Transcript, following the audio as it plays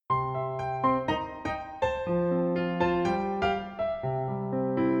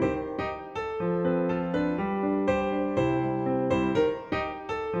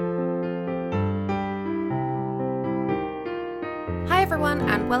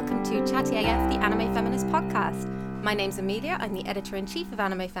and welcome to Chatty AF, the Anime Feminist podcast. My name's Amelia, I'm the editor-in-chief of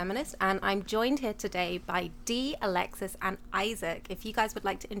Anime Feminist, and I'm joined here today by Dee, Alexis, and Isaac. If you guys would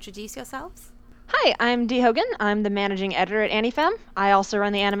like to introduce yourselves. Hi, I'm Dee Hogan. I'm the managing editor at AniFem. I also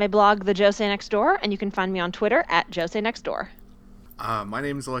run the anime blog, The Josei Next Door, and you can find me on Twitter at Josei Next Door. My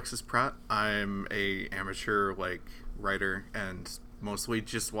name is Alexis Pratt. I'm a amateur writer and mostly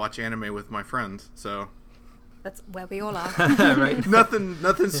just watch anime with my friends. So that's where we all are. Right.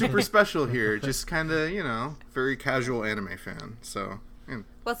 Nothing super special here. Just kind of, very casual anime fan. So,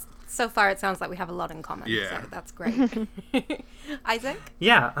 well, so far it sounds like we have a lot in common. Yeah. So that's great. Isaac?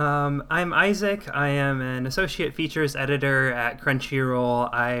 Yeah, I'm Isaac. I am an associate features editor at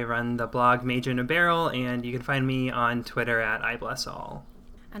Crunchyroll. I run the blog Mage in a Barrel, and you can find me on Twitter at iBlessAll.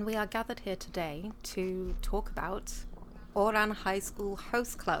 And we are gathered here today to talk about Ouran High School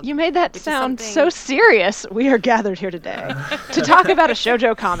Host Club. You made that sound so serious. We are gathered here today to talk about a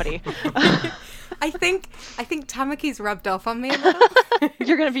shoujo comedy. I think Tamaki's rubbed off on me a little.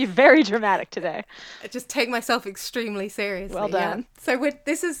 You're going to be very dramatic today. I just take myself extremely seriously. Well done. Yeah. So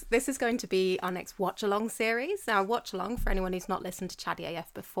this is going to be our next watch along series. Now, watch along, for anyone who's not listened to Chatty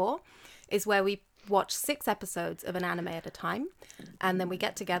AF before, is where we watch 6 episodes of an anime at a time, and then we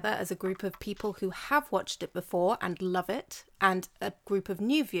get together as a group of people who have watched it before and love it, and a group of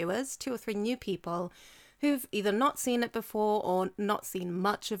new viewers, 2 or 3 new people who've either not seen it before or not seen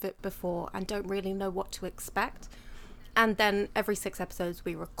much of it before and don't really know what to expect. And then every 6 episodes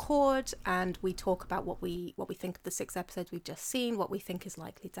we record and we talk about what we think of the 6 episodes we've just seen, what we think is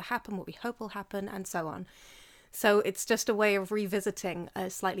likely to happen, what we hope will happen, and so on. So it's just a way of revisiting a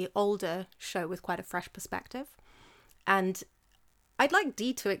slightly older show with quite a fresh perspective. And I'd like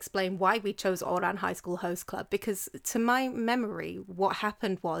Dee to explain why we chose Ouran High School Host Club, because to my memory, what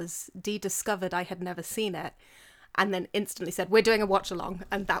happened was Dee discovered I had never seen it and then instantly said, we're doing a watch along.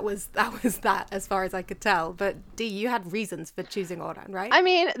 And that was that as far as I could tell. But Dee, you had reasons for choosing Ouran, right? I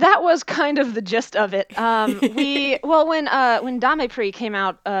mean, that was kind of the gist of it. When Dame Pri came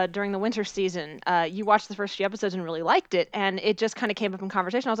out during the winter season, you watched the first few episodes and really liked it, and it just kind of came up in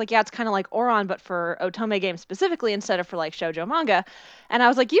conversation. I was like, yeah, it's kind of like Ouran, but for otome games specifically instead of for shoujo manga. And I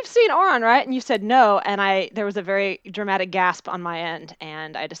was like, you've seen Ouran, right? And you said no, and there was a very dramatic gasp on my end,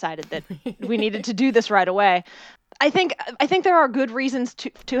 and I decided that we needed to do this right away. I think there are good reasons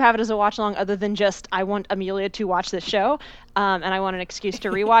to have it as a watch along, other than just I want Amelia to watch this show, and I want an excuse to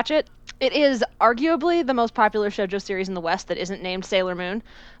rewatch it. It is arguably the most popular shoujo series in the West that isn't named Sailor Moon,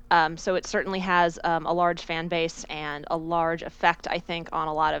 so it certainly has a large fan base and a large effect, I think, on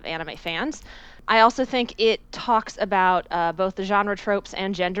a lot of anime fans. I also think it talks about both the genre tropes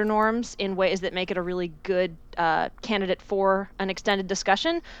and gender norms in ways that make it a really good candidate for an extended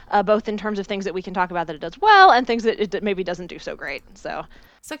discussion, both in terms of things that we can talk about that it does well and things that it maybe doesn't do so great. So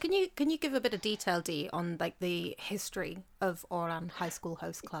can you give a bit of detail, Dee, on the history of Ouran High School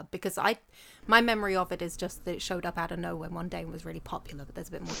Host Club? Because my memory of it is just that it showed up out of nowhere one day and was really popular, but there's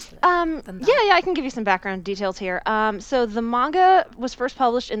a bit more to it than that. Yeah, I can give you some background details here. So the manga was first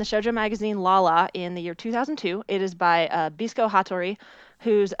published in the shoujo magazine Lala in the year 2002. It is by Bisco Hattori,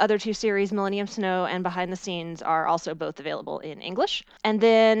 whose other 2 series, Millennium Snow and Behind the Scenes, are also both available in English. And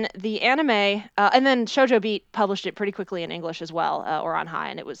then the anime, and then Shoujo Beat published it pretty quickly in English as well, Ouran High,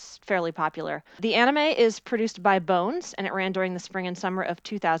 and it was fairly popular. The anime is produced by Bones, and it ran during the spring and summer of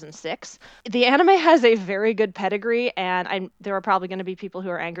 2006. The anime has a very good pedigree, and there are probably going to be people who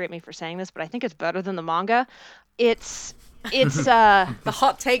are angry at me for saying this, but I think it's better than the manga. It's the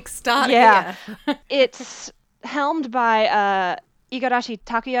hot take start. Yeah. It's helmed by Igarashi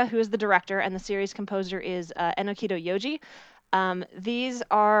Takuya, who is the director, and the series composer is Enokido Yoji. These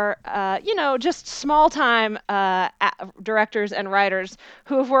are, just small-time directors and writers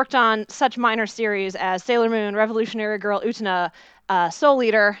who have worked on such minor series as Sailor Moon, Revolutionary Girl Utena, Soul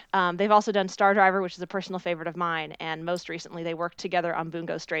Eater. They've also done Star Driver, which is a personal favorite of mine, and most recently they worked together on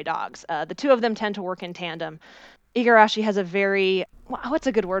Bungo Stray Dogs. The 2 of them tend to work in tandem. Igarashi has a very, what's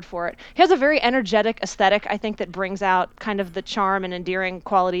a good word for it? He has a very energetic aesthetic, I think, that brings out kind of the charm and endearing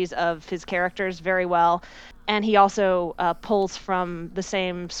qualities of his characters very well. And he also pulls from the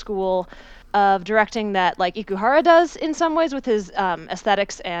same school of directing that Ikuhara does in some ways with his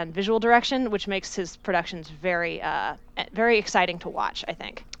aesthetics and visual direction, which makes his productions very, very exciting to watch, I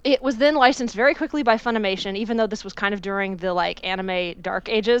think. It was then licensed very quickly by Funimation, even though this was kind of during the anime dark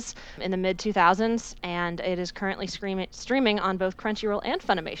ages in the mid-2000s, and it is currently streaming on both Crunchyroll and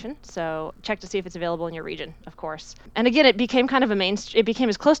Funimation, so check to see if it's available in your region, of course. And again, it became kind of it became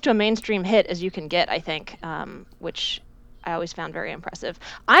as close to a mainstream hit as you can get, I think, which I always found very impressive.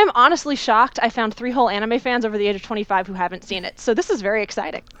 I'm honestly shocked I found 3 whole anime fans over the age of 25 who haven't seen it. So this is very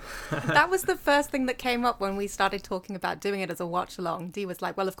exciting. That was the first thing that came up when we started talking about doing it as a watch along. Dee was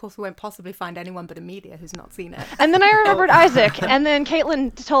like, well, of course we won't possibly find anyone but Amelia who's not seen it. And then I remembered Isaac, and then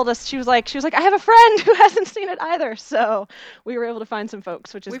Caitlin told us, she was like, I have a friend who hasn't seen it either. So we were able to find some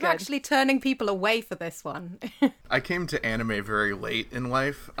folks, which is We've good. actually turning people away for this one. I came to anime very late in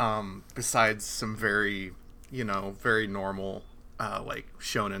life, besides some very, very normal like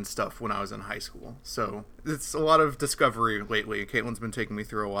shonen stuff when I was in high school. So it's a lot of discovery lately. Caitlin's been taking me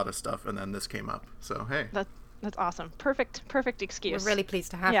through a lot of stuff, and then this came up. So hey, That's awesome. Perfect excuse. We're really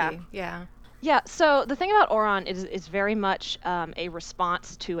pleased to have you. Yeah. Yeah, so the thing about Ouran is very much a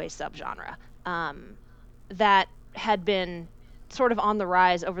response to a subgenre that had been sort of on the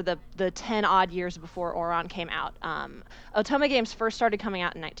rise over the 10 odd years before Ouran came out. Otome games first started coming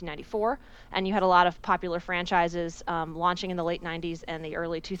out in 1994, and you had a lot of popular franchises launching in the late 90s and the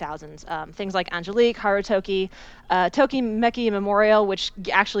early 2000s. Things like Angelique, Harutoki, Tokimeki Memorial, which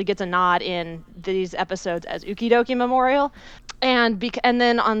actually gets a nod in these episodes as Ukidoki Memorial, and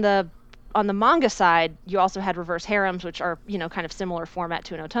then on the manga side, you also had reverse harems, which are kind of similar format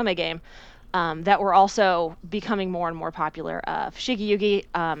to an Otome game. That were also becoming more and more popular. Fushigi Yugi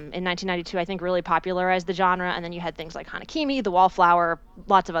in 1992, I think, really popularized the genre, and then you had things like Hanakimi, The Wallflower,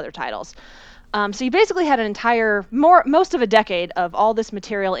 lots of other titles. So you basically had most of a decade of all this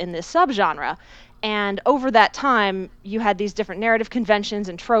material in this subgenre, and over that time, you had these different narrative conventions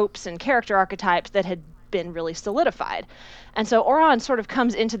and tropes and character archetypes that had been really solidified. And so Ouran sort of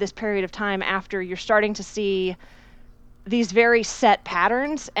comes into this period of time after you're starting to see these very set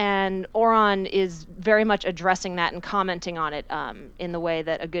patterns, and Ouran is very much addressing that and commenting on it in the way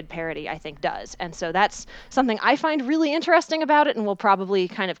that a good parody, I think, does. And so that's something I find really interesting about it, and will probably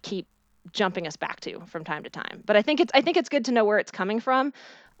kind of keep jumping us back to from time to time. But I think it's good to know where it's coming from,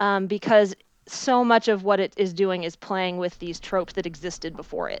 because so much of what it is doing is playing with these tropes that existed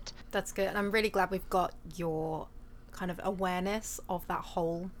before it. That's good. And I'm really glad we've got your kind of awareness of that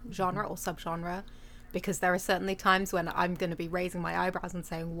whole genre or subgenre, because there are certainly times when I'm going to be raising my eyebrows and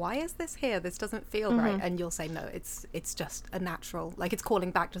saying, why is this here? This doesn't feel right. And you'll say, no, it's just a natural, like it's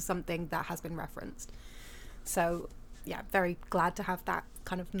calling back to something that has been referenced. So yeah, very glad to have that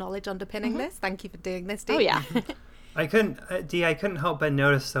kind of knowledge underpinning this. Thank you for doing this, Dee. Oh yeah. I couldn't help but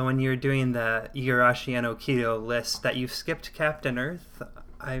notice, though, when you were doing the Igarashi and Okido list, that you skipped Captain Earth.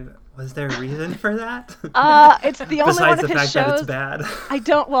 Was there a reason for that? It's the only one of his shows. Besides the fact that it's bad.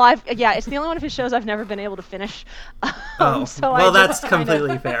 It's the only one of his shows I've never been able to finish. That's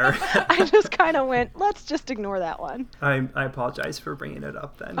completely fair. I just kind of went, let's just ignore that one. I apologize for bringing it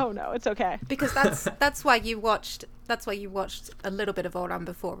up then. Oh no, it's okay. Because that's why you watched a little bit of Ouran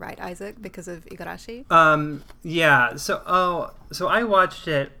before, right, Isaac? Because of Igarashi? Yeah. So I watched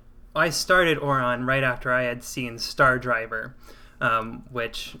it. I started Ouran right after I had seen Star Driver.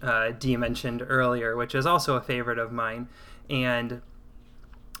 Which Dee mentioned earlier, which is also a favorite of mine. And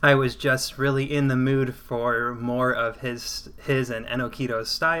I was just really in the mood for more of his and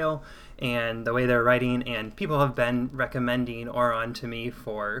Enokido's style and the way they're writing. And people have been recommending Ouran to me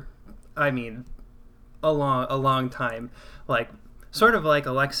for, a long time. Like, sort of like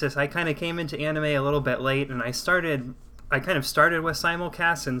Alexis, I kind of came into anime a little bit late, and I kind of started with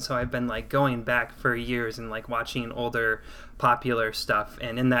simulcasts, and so I've been like going back for years and like watching older popular stuff.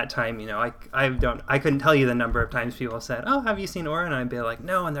 And in that time, I couldn't tell you the number of times people said, "Oh, have you seen Ouran?" And I'd be like,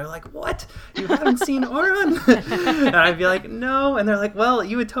 "No," and they're like, "What? You haven't seen Ouran?" And I'd be like, "No," and they're like, "Well,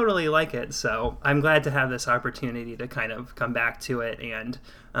 you would totally like it." So I'm glad to have this opportunity to kind of come back to it and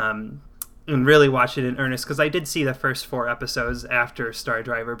really watch it in earnest, because I did see the first 4 episodes after Star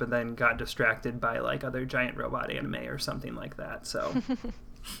Driver, but then got distracted by like other giant robot anime or something like that. So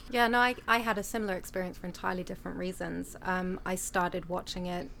yeah, no, I had a similar experience for entirely different reasons. I started watching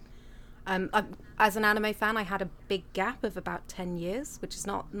it as an anime fan. I had a big gap of about 10 years, which is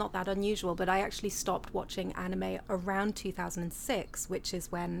not that unusual, but I actually stopped watching anime around 2006, which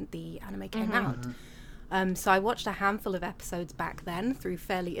is when the anime came out. So I watched a handful of episodes back then through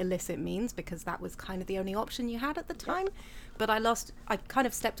fairly illicit means, because that was kind of the only option you had at the time. But I kind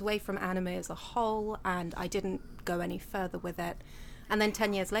of stepped away from anime as a whole, and I didn't go any further with it. And then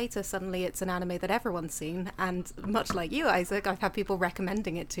 10 years later, suddenly it's an anime that everyone's seen. And much like you, Isaac, I've had people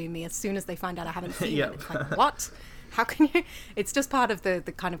recommending it to me as soon as they find out I haven't seen it. It's like, what? How can you? It's just part of the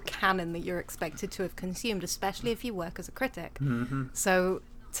kind of canon that you're expected to have consumed, especially if you work as a critic. So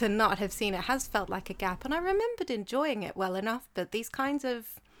to not have seen it has felt like a gap, and I remembered enjoying it well enough, but these kinds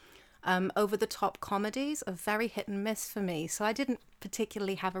of over-the-top comedies are very hit and miss for me, so I didn't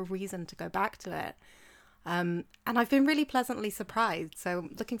particularly have a reason to go back to it. And I've been really pleasantly surprised. So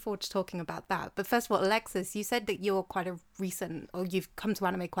looking forward to talking about that. But first of all, Alexis, you said that you're quite a recent, or you've come to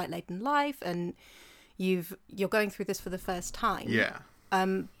anime quite late in life, and you're going through this for the first time. Yeah.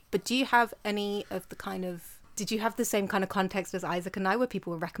 But do you have any of the kind of, did you have the same kind of context as Isaac and I, where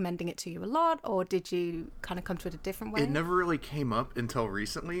people were recommending it to you a lot, or did you kind of come to it a different way? It never really came up until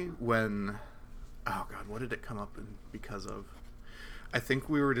recently when, oh God, what did it come up because of? I think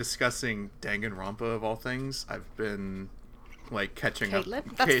we were discussing Danganronpa of all things. I've been like catching Caitlin?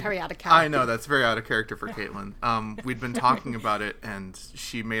 up. That's very out of character. I know, that's very out of character for Caitlin. We'd been talking about it and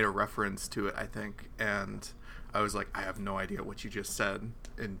she made a reference to it, I think, and I was like, I have no idea what you just said.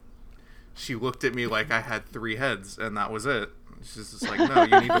 And she looked at me like I had 3 heads and that was it. She's just like, no,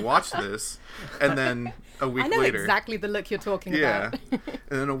 you need to watch this. And then a week later... I know exactly the look you're talking about. And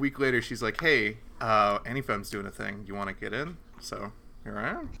then a week later, she's like, hey, AniFem's doing a thing. You want to get in? So here I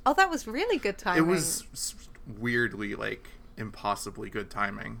am. Oh, that was really good timing. It was weirdly, like, impossibly good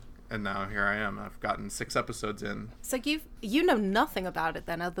timing. And now here I am. I've gotten 6 episodes in. So you know nothing about it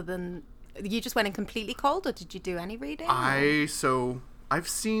then, other than you just went in completely cold, or did you do any reading? I've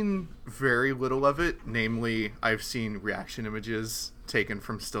seen very little of it. Namely, I've seen reaction images taken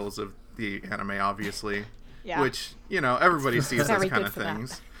from stills of the anime, obviously. Yeah. Which, you know, everybody sees those kind of for that.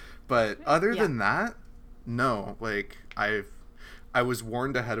 things. But other than that, no. Like, I was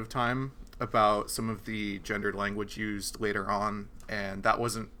warned ahead of time about some of the gendered language used later on, and that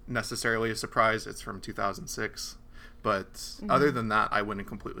wasn't necessarily a surprise. It's from 2006. But other than that, I went in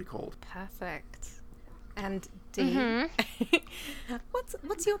completely cold. Perfect. And Dee,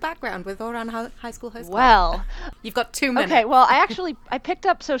 what's your background with Ouran High School Host Club? Well, you've got 2 minutes. okay, well, I picked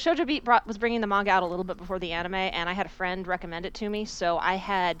up, so Shoujo Beat was bringing the manga out a little bit before the anime, and I had a friend recommend it to me, so I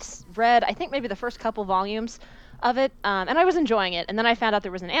had read, I think maybe the first couple volumes of it, and I was enjoying it, and then I found out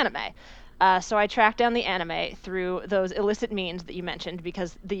there was an anime. So I tracked down the anime through those illicit means that you mentioned,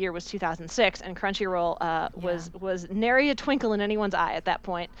 because the year was 2006, and Crunchyroll was nary a twinkle in anyone's eye at that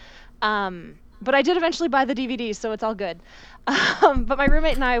point. But I did eventually buy the DVDs, so it's all good. But my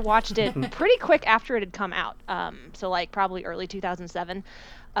roommate and I watched it pretty quick after it had come out, so like probably early 2007.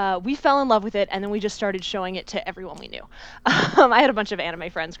 We fell in love with it, and then we just started showing it to everyone we knew. I had a bunch of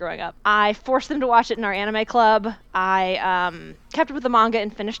anime friends growing up. I forced them to watch it in our anime club. I kept up with the manga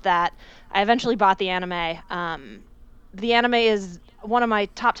and finished that. I eventually bought the anime. The anime is one of my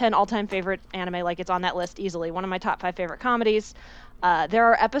top 10 all-time favorite anime, like it's on that list easily. One of my top 5 favorite comedies. There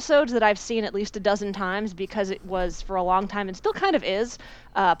are episodes that I've seen at least a dozen times because it was for a long time and still kind of is.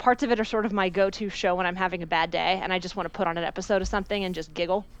 Parts of it are sort of my go-to show when I'm having a bad day and I just want to put on an episode of something and just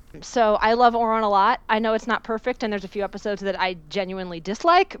giggle. So I love Ouran a lot. I know it's not perfect and there's a few episodes that I genuinely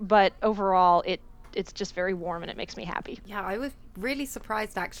dislike, but overall it's just very warm and it makes me happy. Yeah, I was really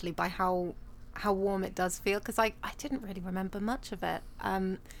surprised actually by how warm it does feel, because I didn't really remember much of it.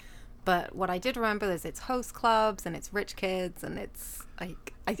 But what I did remember is it's host clubs and it's rich kids, and it's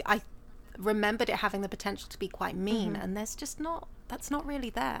like I remembered it having the potential to be quite mean, and there's just that's not really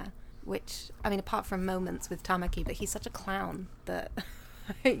there. Which, I mean, apart from moments with Tamaki, but he's such a clown that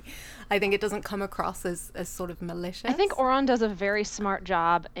I think it doesn't come across as sort of malicious. I think Ouran does a very smart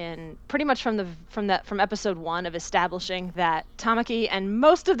job in pretty much from episode 1 of establishing that Tamaki and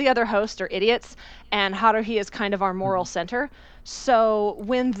most of the other hosts are idiots, and Haruhi is kind of our moral center. So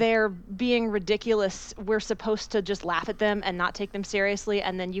when they're being ridiculous, we're supposed to just laugh at them and not take them seriously,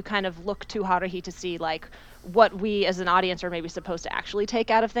 and then you kind of look to Haruhi to see like what we as an audience are maybe supposed to actually take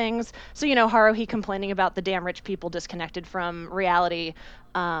out of things. So, you know, Haruhi complaining about the damn rich people disconnected from reality,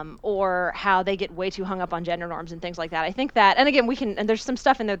 or how they get way too hung up on gender norms and things like that. I think that, and again, and there's some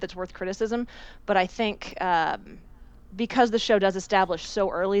stuff in there that's worth criticism, but I think because the show does establish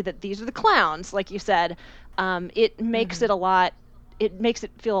so early that these are the clowns, like you said, it makes it makes it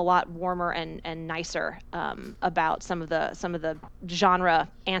feel a lot warmer and nicer about some of the genre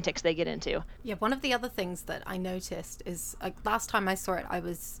antics they get into. Yeah, one of the other things that I noticed is, like, last time I saw it, I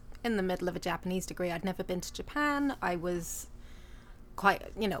was in the middle of a Japanese degree. I'd never been to Japan. I was quite,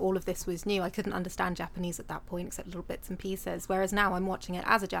 all of this was new. I couldn't understand Japanese at that point except little bits and pieces. Whereas now I'm watching it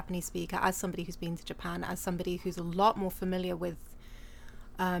as a Japanese speaker, as somebody who's been to Japan, as somebody who's a lot more familiar with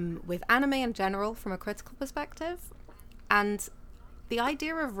anime in general from a critical perspective. And the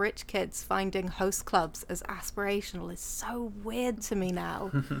idea of rich kids finding host clubs as aspirational is so weird to me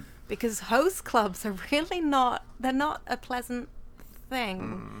now, because host clubs are really they're not a pleasant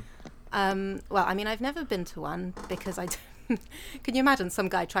thing. Well, I mean, I've never been to one because can you imagine some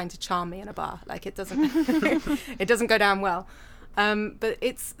guy trying to charm me in a bar? Like, it doesn't it doesn't go down well. But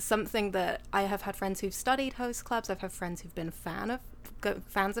it's something that I have had friends who've studied host clubs. I've had friends who've been fans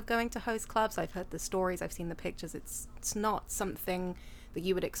of going to host clubs. I've heard the stories. I've seen the pictures. It's not something that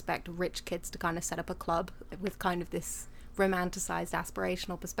you would expect rich kids to kind of set up a club with kind of this romanticized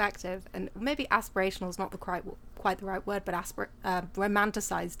aspirational perspective. And maybe aspirational is not quite the right word, but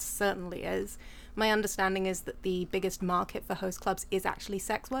romanticized certainly is. My understanding is that the biggest market for host clubs is actually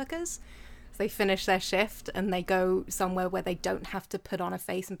sex workers. So they finish their shift and they go somewhere where they don't have to put on a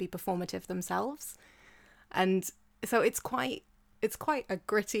face and be performative themselves. And so it's quite a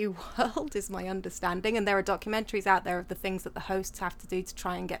gritty world, is my understanding. And there are documentaries out there of the things that the hosts have to do to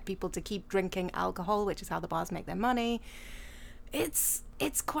try and get people to keep drinking alcohol, which is how the bars make their money. It's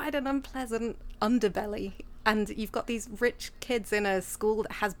quite an unpleasant underbelly. And you've got these rich kids in a school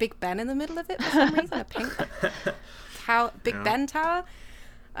that has Big Ben in the middle of it for some reason, a pink Big Ben tower,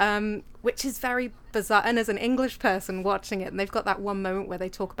 which is very bizarre. And as an English person watching it, and they've got that one moment where they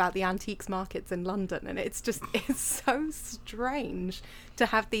talk about the antiques markets in London, and it's so strange to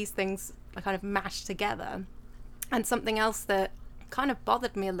have these things kind of mashed together. And something else that kind of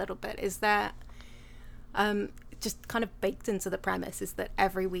bothered me a little bit is that just kind of baked into the premise is that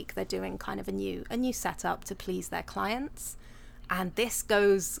every week they're doing kind of a new setup to please their clients. And this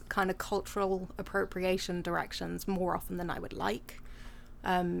goes kind of cultural appropriation directions more often than I would like.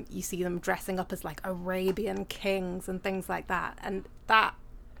 You see them dressing up as like Arabian kings and things like that. And that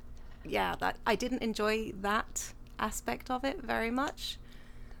I didn't enjoy that aspect of it very much.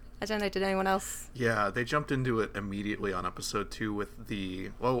 I don't know, did anyone else? Yeah, they jumped into it immediately on episode 2 with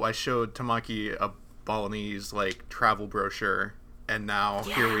I showed Tamaki a Balinese like travel brochure, and now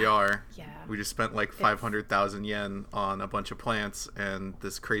here we are. Yeah. We just spent like 500,000 yen on a bunch of plants and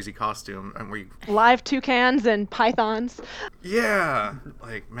this crazy costume, and live toucans and pythons. Yeah,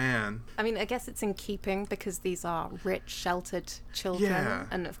 like, man. I mean, I guess it's in keeping because these are rich, sheltered children. Yeah.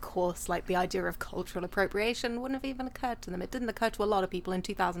 And of course, like, the idea of cultural appropriation wouldn't have even occurred to them. It didn't occur to a lot of people in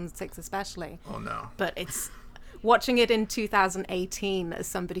 2006 especially. Oh, no. But it's... Watching it in 2018 as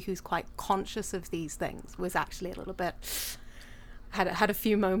somebody who's quite conscious of these things was actually a little bit... Had a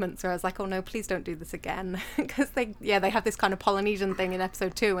few moments where I was like, oh no, please don't do this again. Because they have this kind of Polynesian thing in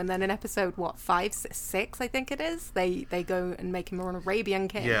episode 2, and then in episode 5, 6 I think it is, they go and make him an Arabian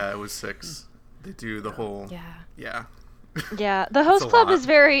king. Yeah, it was 6. They do the whole... Yeah. Yeah, the host club is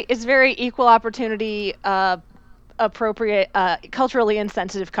very equal opportunity, appropriate, culturally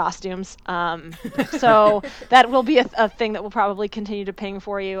insensitive costumes. So that will be a thing that will probably continue to ping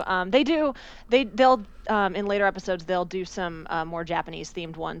for you. They'll in later episodes they'll do some more Japanese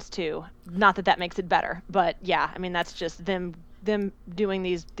themed ones too. Not that makes it better, but yeah, I mean that's just them doing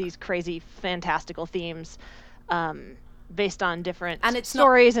these crazy fantastical themes based on different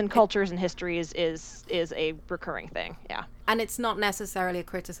stories and cultures and histories is a recurring thing. Yeah. And it's not necessarily a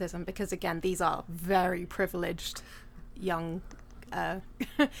criticism because, again, these are very privileged young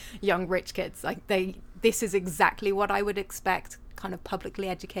rich kids. Like this is exactly what I would expect kind of publicly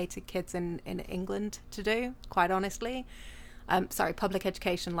educated kids in England to do, quite honestly. Public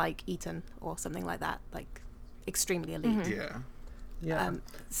education like Eton or something like that, like extremely elite. Mm-hmm. Yeah.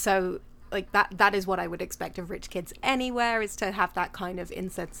 So like that is what I would expect of rich kids anywhere, is to have that kind of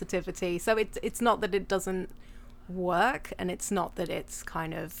insensitivity. So it's not that it doesn't work, and it's not that it's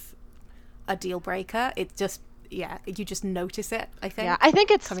kind of a deal breaker. It just you just notice it. I think. Yeah, I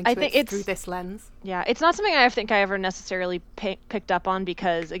think it's through this lens. Yeah, it's not something I think I ever necessarily picked up on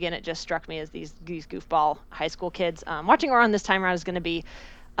because again, it just struck me as these goofball high school kids. Watching Ouran this time around is going to be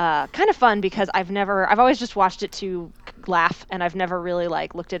kind of fun because I've always just watched it to laugh, and I've never really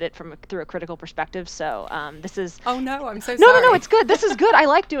like looked at it through a critical perspective. So this is... Oh no, I'm so sorry. No, it's good. This is good. I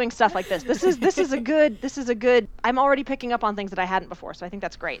like doing stuff like this. This is a good. I'm already picking up on things that I hadn't before, so I think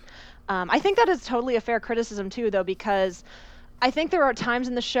that's great. I think that is totally a fair criticism too, though, because I think there are times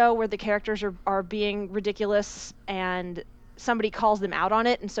in the show where the characters are being ridiculous and somebody calls them out on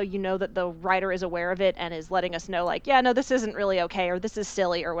it, and so you know that the writer is aware of it and is letting us know, like, yeah, no, this isn't really okay, or this is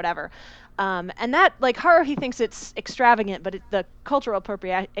silly, or whatever. And that, like, Haruhi thinks it's extravagant, but the cultural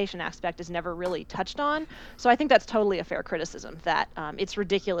appropriation aspect is never really touched on. So I think that's totally a fair criticism, that it's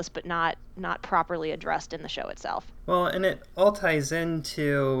ridiculous but not properly addressed in the show itself. Well, and it all ties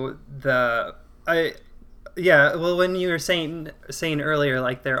into yeah, well, when you were saying earlier,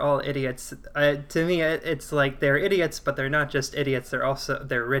 like, they're all idiots, to me, it's like they're idiots, but they're not just idiots,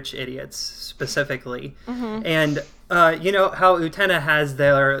 they're rich idiots, specifically. Mm-hmm. And, you know, how Utena has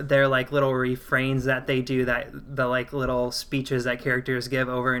their like, little refrains that they do, the, like, little speeches that characters give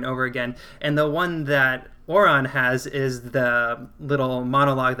over and over again, and the one that Oran has is the little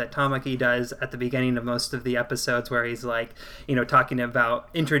monologue that Tamaki does at the beginning of most of the episodes, where he's like, talking about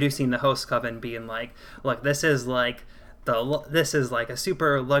introducing the host club and being like, look, this is like a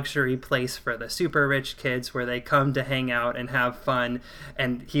super luxury place for the super rich kids where they come to hang out and have fun.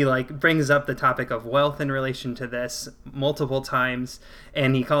 And he like brings up the topic of wealth in relation to this multiple times,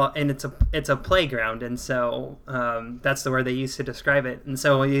 and it's a playground. And so that's the word they use to describe it. And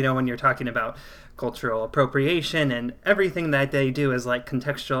so, when you're talking about cultural appropriation and everything that they do is like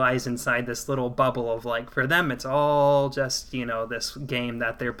contextualized inside this little bubble of like, for them, it's all just, this game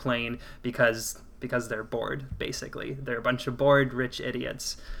that they're playing because they're bored. Basically, they're a bunch of bored rich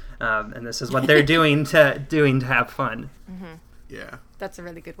idiots, and this is what they're doing to have fun. Mm-hmm. Yeah, that's a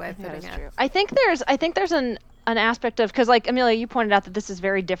really good way of putting it. True. I think there's an aspect of, because like Amelia, you pointed out that this is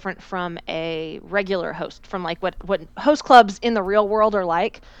very different from a regular host, from like what host clubs in the real world are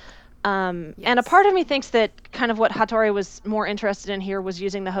like. Yes. And a part of me thinks that kind of what Hattori was more interested in here was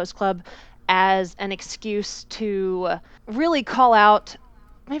using the host club as an excuse to really call out,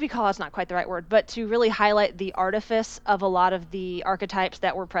 maybe call out's not quite the right word, but to really highlight the artifice of a lot of the archetypes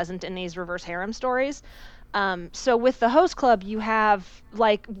that were present in these reverse harem stories. So with the host club, you have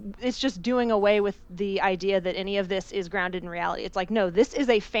like, it's just doing away with the idea that any of this is grounded in reality. It's like, no, this is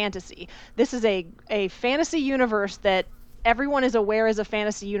a fantasy. This is a fantasy universe that everyone is aware is a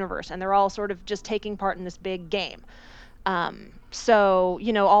fantasy universe, and they're all sort of just taking part in this big game. So,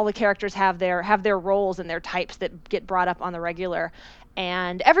 all the characters have their roles and their types that get brought up on the regular,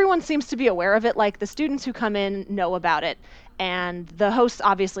 and everyone seems to be aware of it. Like, the students who come in know about it, and the hosts,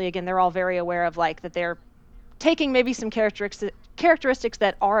 obviously, again, they're all very aware of like that they're taking maybe some characteristics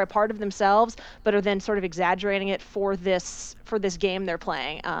that are a part of themselves, but are then sort of exaggerating it for this game they're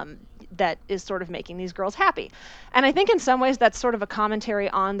playing. That is sort of making these girls happy. And I think in some ways that's sort of a commentary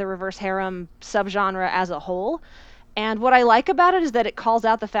on the reverse harem subgenre as a whole. And what I like about it is that it calls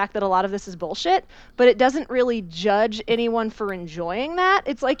out the fact that a lot of this is bullshit, but it doesn't really judge anyone for enjoying that.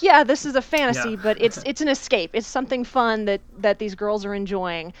 It's like, yeah, this is a fantasy, but it's an escape. It's something fun that these girls are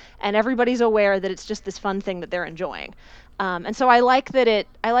enjoying, and everybody's aware that it's just this fun thing that they're enjoying. And so I like that it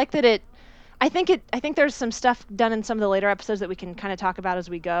I think there's some stuff done in some of the later episodes that we can kind of talk about as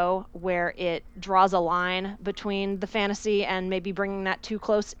we go, where it draws a line between the fantasy and maybe bringing that too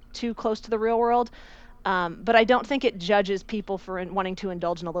close to the real world. But I don't think it judges people for wanting to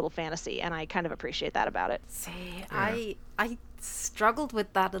indulge in a little fantasy, and I kind of appreciate that about it. See, yeah. I struggled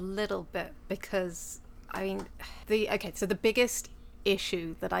with that a little bit because, I mean, so the biggest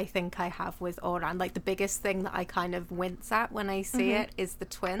issue that I think I have with Oran, like the biggest thing that I kind of wince at when I see it, is the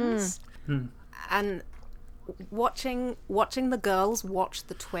twins. And watching the girls watch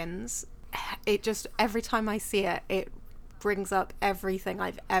the twins, it just, every time I see it, it brings up everything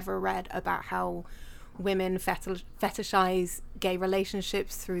I've ever read about how women fetishize gay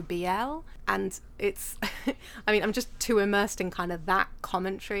relationships through BL. And it's I mean, I'm just too immersed in kind of that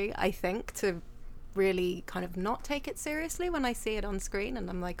commentary, I think, to really kind of not take it seriously when I see it on screen. And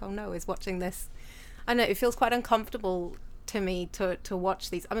I'm like, oh no, is watching this, I know it feels quite uncomfortable to me to watch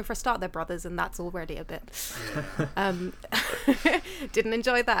these. I mean, for a start, they're brothers, and that's already a bit didn't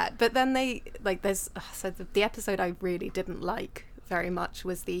enjoy that. But then they like, there's the episode I really didn't like very much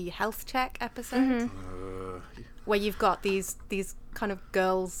was the health check episode, where you've got these kind of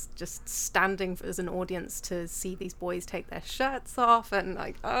girls just standing as an audience to see these boys take their shirts off, and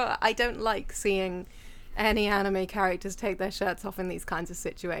like, I don't like seeing any anime characters take their shirts off in these kinds of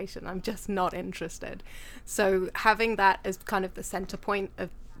situations. I'm just not interested. So having that as kind of the center point of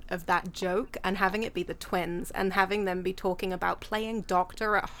that joke, and having it be the twins, and having them be talking about playing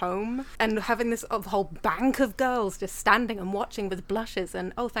doctor at home, and having this whole bank of girls just standing and watching with blushes,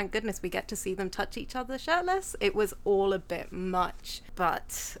 and oh, thank goodness we get to see them touch each other shirtless. It was all a bit much,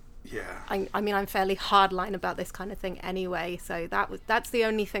 but yeah, I mean, I'm fairly hardline about this kind of thing anyway, so that's the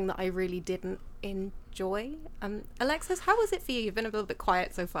only thing that I really didn't enjoy. Alexis, how was it for you? You've been a little bit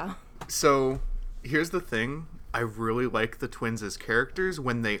quiet so far. So here's the thing, I really like the twins as characters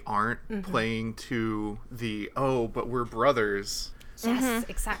when they aren't playing to the, oh, but we're brothers. Yes,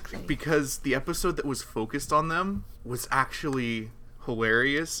 exactly. Because the episode that was focused on them was actually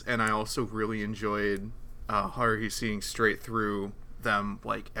hilarious, and I also really enjoyed Haruhi seeing straight through them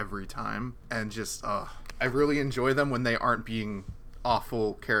like every time, and just I really enjoy them when they aren't being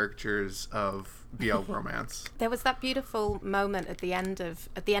awful characters of BL romance. There was that beautiful moment at the end of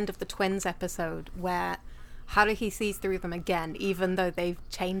the twins episode where Haruhi sees through them again, even though they've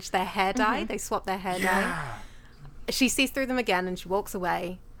changed their hair dye. They swapped their hair dye. She sees through them again, and she walks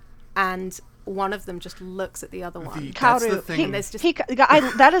away, and one of them just looks at the other one. That's the Kaoru, thing. And there's just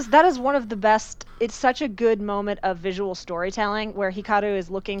that is one of the best. It's such a good moment of visual storytelling where Hikaru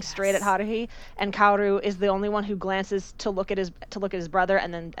is looking straight at Haruhi, and Kaoru is the only one who glances to look at his brother,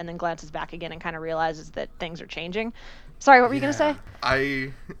 and then glances back again and kind of realizes that things are changing. Sorry, what were you gonna say?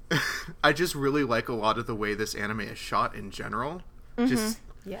 I just really like a lot of the way this anime is shot in general. Just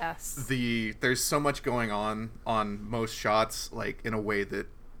yes. There's so much going on most shots, like in a way that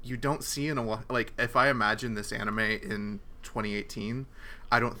you don't see in a lot. Like, if I imagine this anime in 2018,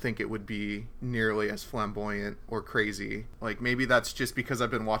 I don't think it would be nearly as flamboyant or crazy. Like, maybe that's just because I've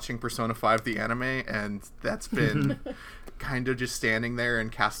been watching Persona 5 the anime, and that's been kind of just standing there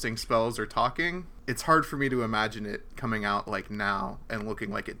and casting spells or talking. It's hard for me to imagine it coming out like now and looking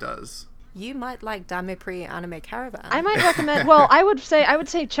like it does. You might like Damipri Anime Caravan. I might recommend. Well, I would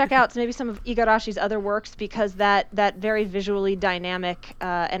say check out maybe some of Igarashi's other works, because that very visually dynamic,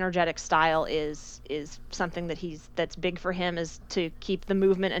 energetic style is something that's big for him, is to keep the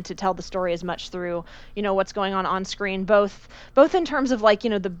movement and to tell the story as much through what's going on screen, both in terms of like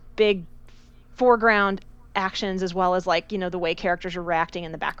the big foreground actions, as well as like the way characters are reacting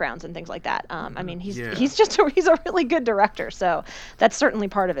in the backgrounds and things like that. I mean, he's a really good director, so that's certainly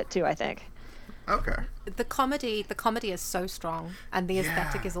part of it too, I think. Okay. The comedy is so strong, and the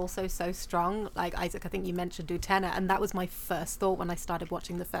aesthetic is also so strong. Like, Isaac, I think you mentioned Utena, and that was my first thought when I started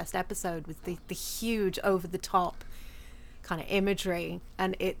watching the first episode, was the huge over the top kind of imagery,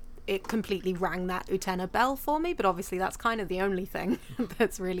 and it completely rang that Utena bell for me. But obviously that's kind of the only thing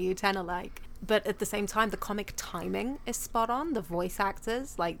that's really Utena like. But at the same time, the comic timing is spot on. The voice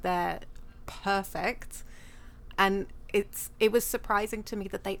actors, like, they're perfect. And it was surprising to me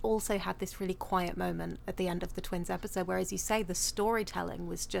that they also had this really quiet moment at the end of the Twins episode, where, as you say, the storytelling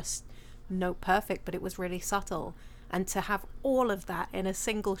was just not perfect, but it was really subtle. And to have all of that in a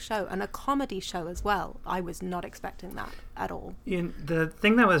single show, and a comedy show as well, I was not expecting that at all. The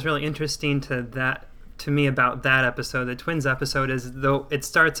thing that was really interesting to me about that episode, the Twins episode, is though it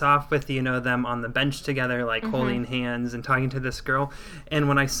starts off with them on the bench together, like holding hands and talking to this girl, and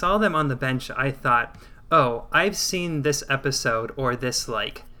when I saw them on the bench, I thought, oh, I've seen this episode or this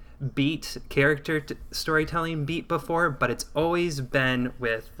like beat character storytelling beat before, but it's always been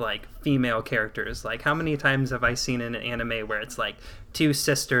with like female characters. Like, how many times have I seen in an anime where it's like two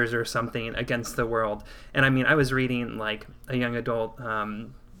sisters or something against the world? And I mean, I was reading like a young adult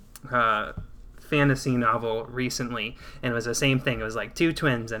fantasy novel recently, and it was the same thing. It was like two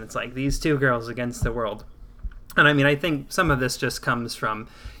twins, and it's like these two girls against the world. And I mean, I think some of this just comes from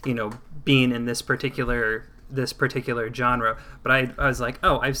being in this particular genre, but I was like,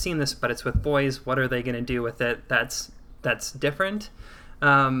 oh, I've seen this, but it's with boys. What are they going to do with it that's different?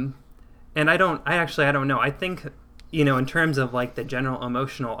 And I don't know. I think in terms of like the general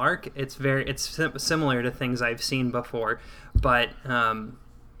emotional arc, it's similar to things I've seen before, but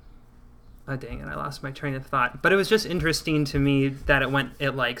oh, dang it, I lost my train of thought. But it was just interesting to me that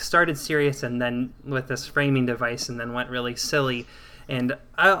it like started serious, and then with this framing device, and then went really silly. And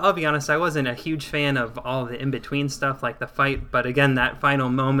I'll be honest, I wasn't a huge fan of all the in-between stuff, like the fight. But again, that final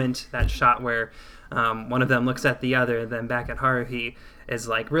moment, that shot where one of them looks at the other, then back at Haruhi,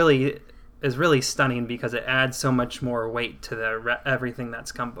 is really stunning, because it adds so much more weight to everything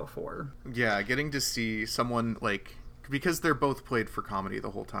that's come before. Yeah, getting to see someone like, because they're both played for comedy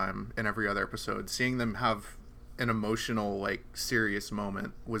the whole time in every other episode, seeing them have an emotional, like, serious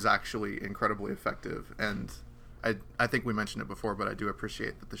moment was actually incredibly effective. And I think we mentioned it before, but I do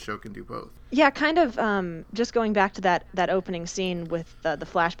appreciate that the show can do both. Yeah, kind of just going back to that opening scene with the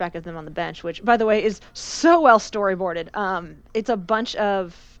flashback of them on the bench, which, by the way, is so well storyboarded. It's a bunch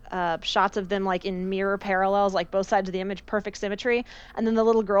of shots of them like in mirror parallels, like both sides of the image, perfect symmetry, and then the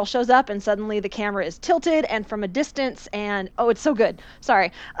little girl shows up and suddenly the camera is tilted and from a distance, and oh, it's so good.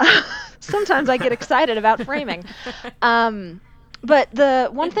 Sorry. Sometimes I get excited about framing. But the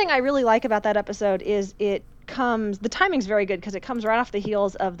one thing I really like about that episode is the timing's very good, because it comes right off the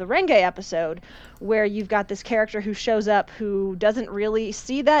heels of the Renge episode, where you've got this character who shows up who doesn't really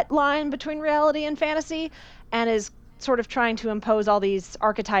see that line between reality and fantasy, and is sort of trying to impose all these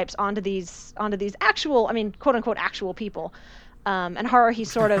archetypes onto these actual, I mean, quote unquote actual people. And Haruhi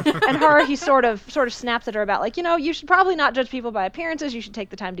sort of snaps at her about, like, you should probably not judge people by appearances. You should take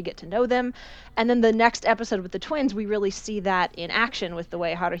the time to get to know them. And then the next episode with the twins, we really see that in action with the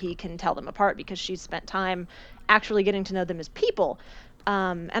way Haruhi can tell them apart, because she's spent time actually getting to know them as people.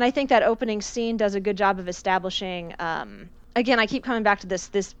 And I think that opening scene does a good job of establishing, again, I keep coming back to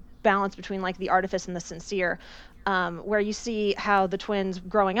this balance between like the artifice and the sincere, where you see how the twins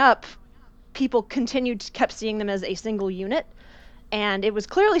growing up, people kept seeing them as a single unit. And it was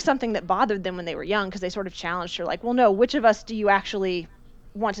clearly something that bothered them when they were young, because they sort of challenged her, like, well, no, which of us do you actually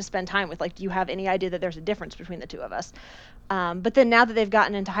want to spend time with? Like, do you have any idea that there's a difference between the two of us? But then now that they've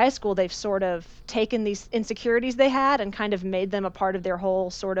gotten into high school, they've sort of taken these insecurities they had and kind of made them a part of their whole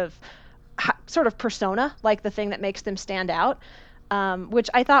sort of persona, like the thing that makes them stand out. Which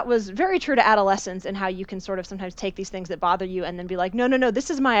I thought was very true to adolescence, and how you can sort of sometimes take these things that bother you and then be like, no, this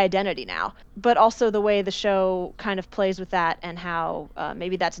is my identity now. But also the way the show kind of plays with that, and how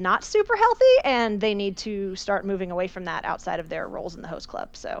maybe that's not super healthy, and they need to start moving away from that outside of their roles in the host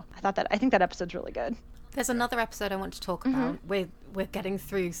club. So I think that episode's really good. There's another episode I want to talk about. We're getting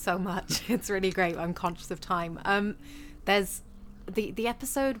through so much. It's really great. I'm conscious of time. There's the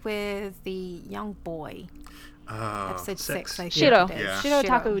episode with the young boy. Episode 6. Shiro. Yeah. Shiro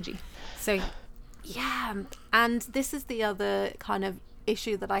Takeuchi. So, yeah. And this is the other kind of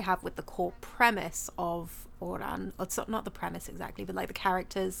issue that I have with the core premise of Ouran. It's not the premise exactly, but like the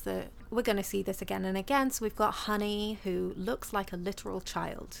characters that we're going to see this again and again. So we've got Honey, who looks like a literal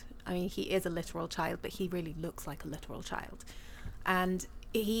child. I mean, he is a literal child, but he really looks like a literal child. And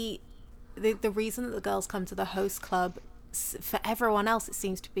the reason that the girls come to the host club, for everyone else, it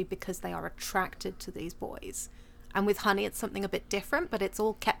seems to be because they are attracted to these boys. And with Honey, it's something a bit different, but it's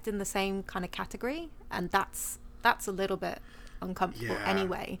all kept in the same kind of category. And that's a little bit uncomfortable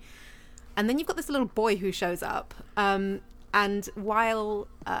anyway. And then you've got this little boy who shows up. And while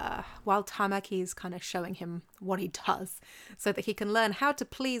Tamaki's kind of showing him what he does so that he can learn how to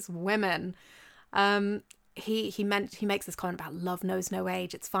please women, he makes this comment about love knows no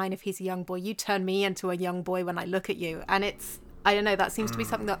age. It's fine if he's a young boy. You turn me into a young boy when I look at you. And it's, I don't know, that seems to be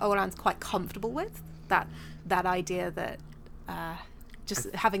something that Ouran's quite comfortable with. That idea that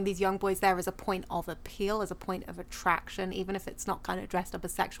just having these young boys there as a point of appeal, as a point of attraction, even if it's not kind of dressed up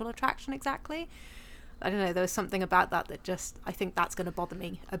as sexual attraction exactly. I don't know, there was something about that just, I think that's going to bother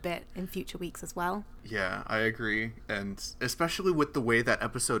me a bit in future weeks as well. Yeah, I agree. And especially with the way that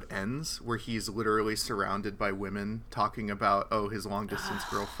episode ends, where he's literally surrounded by women talking about, his long-distance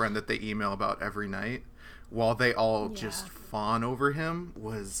girlfriend that they email about every night, while they all just fawn over him,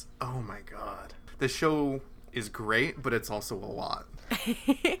 was, oh my god. The show is great, but it's also a lot.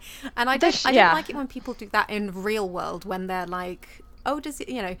 And I don't like it when people do that in real world, when they're like, does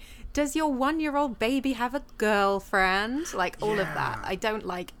your 1-year-old baby have a girlfriend? Like all of that. I don't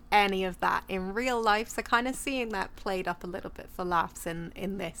like any of that in real life. So kind of seeing that played up a little bit for laughs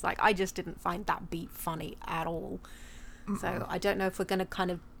in this, like I just didn't find that beat funny at all. So I don't know if we're going to kind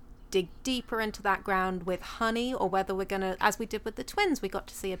of dig deeper into that ground with Honey, or whether we're going to, as we did with the twins, we got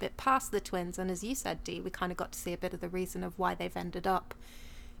to see a bit past the twins. And as you said, Dee, we kind of got to see a bit of the reason of why they've ended up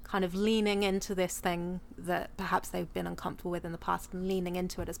kind of leaning into this thing that perhaps they've been uncomfortable with in the past, and leaning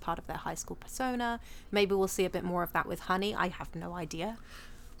into it as part of their high school persona. Maybe we'll see a bit more of that with Honey. I have no idea.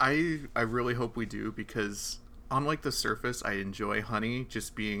 I really hope we do, because on like the surface, I enjoy Honey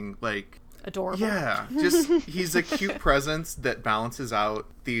just being like adorable. Yeah, just he's a cute presence that balances out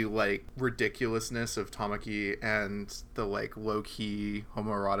the like ridiculousness of Tamaki and the like low-key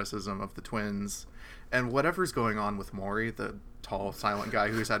homoeroticism of the twins, and whatever's going on with Mori, the tall silent guy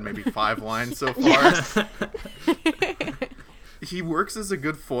who's had maybe 5 lines so far. He works as a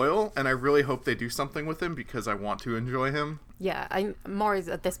good foil, and I really hope they do something with him, because I want to enjoy him. Yeah, Mori's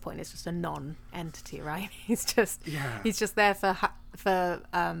at this point is just a non-entity, right? He's just there for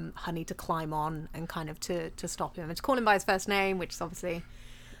Honey to climb on and kind of to stop him and to call him by his first name, which is obviously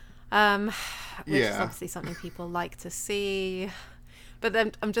something people like to see. But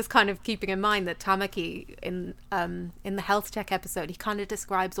then I'm just kind of keeping in mind that Tamaki in the health check episode, he kind of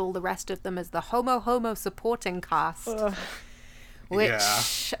describes all the rest of them as the homo supporting cast.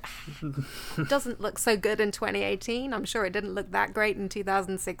 Which doesn't look so good in 2018. I'm sure it didn't look that great in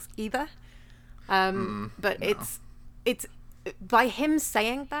 2006 either. But it's by him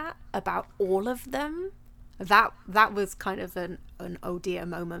saying that about all of them, that was kind of an oh dear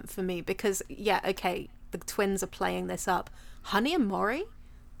moment for me, because the twins are playing this up. Honey and Mori,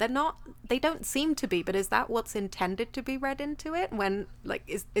 they don't seem to be, but is that what's intended to be read into it? When like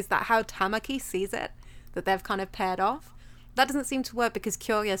is that how Tamaki sees it, that they've kind of paired off? That doesn't seem to work, because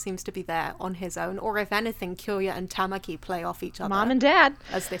Kyorya seems to be there on his own, or if anything, Kyorya and Tamaki play off each other. Mom and dad.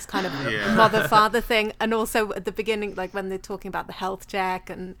 As this kind of mother-father thing. And also at the beginning, like when they're talking about the health check,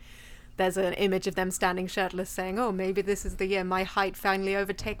 and there's an image of them standing shirtless saying, oh, maybe this is the year my height finally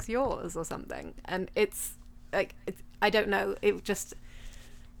overtakes yours or something. And it's like, I don't know, it just...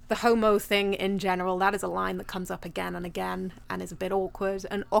 The homo thing in general, that is a line that comes up again and again and is a bit awkward.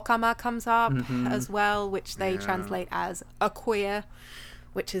 And Okama comes up as well, which they translate as a queer,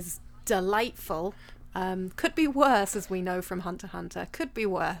 which is delightful. Could be worse, as we know from Hunter x Hunter. Could be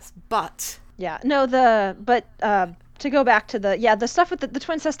worse, but Yeah, no, to go back to the stuff with the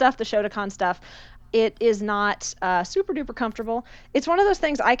Twincest stuff, the Shotokan stuff, it is not super duper comfortable. It's one of those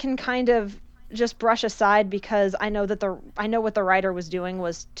things I can kind of just brush aside because I know what the writer was doing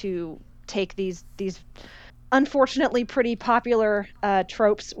was to take these unfortunately pretty popular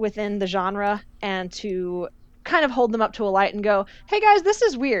tropes within the genre and to kind of hold them up to a light and go, hey guys, this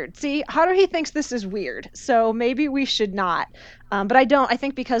is weird. See, Haruhi thinks this is weird, so maybe we should not. But I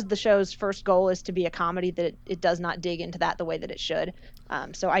think because the show's first goal is to be a comedy, that it does not dig into that the way that it should.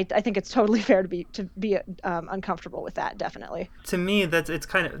 So I think it's totally fair to be uncomfortable with that, definitely. To me, it's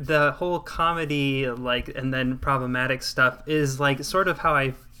kind of the whole comedy, like, and then problematic stuff is like sort of how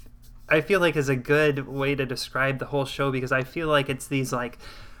I feel like is a good way to describe the whole show, because I feel like it's these like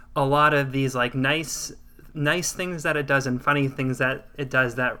a lot of these like nice things that it does and funny things that it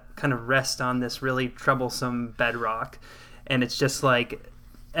does that kind of rest on this really troublesome bedrock. And it's just like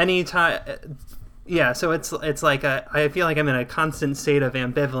anytime, yeah, so it's like I feel like I'm in a constant state of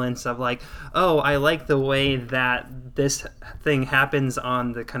ambivalence of like, oh, I like the way that this thing happens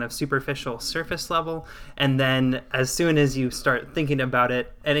on the kind of superficial surface level, and then as soon as you start thinking about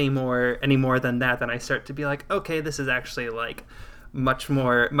it any more than that, then I start to be like, okay, this is actually like much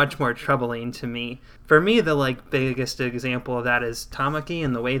more troubling to me. For me, the like biggest example of that is Tamaki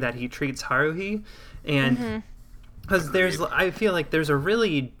and the way that he treats Haruhi, and because I feel like there's a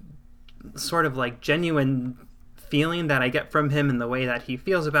really sort of like genuine feeling that I get from him in the way that he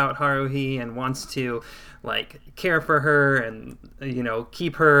feels about Haruhi and wants to like care for her and, you know,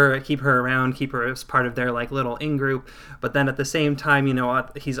 keep her around, keep her as part of their like little in-group. But then at the same time, you know,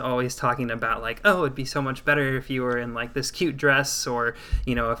 he's always talking about like, oh, it'd be so much better if you were in like this cute dress, or,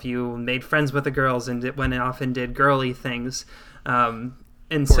 you know, if you made friends with the girls and went off and did girly things. And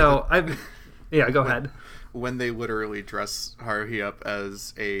so yeah, go ahead. When they literally dress Haruhi up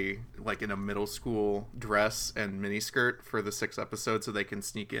as in a middle school dress and miniskirt for the 6 episodes so they can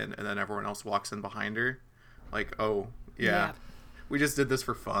sneak in, and then everyone else walks in behind her. Like, oh, yeah. We just did this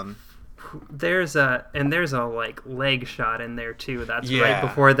for fun. There's a like leg shot in there too. That's right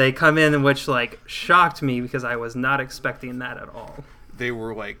before they come in, which like shocked me because I was not expecting that at all. They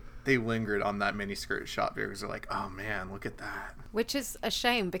lingered on that miniskirt shot because they're like, oh man, look at that. Which is a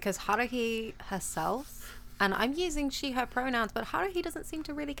shame because Haruhi herself, and I'm using she, her pronouns, but Haruhi doesn't seem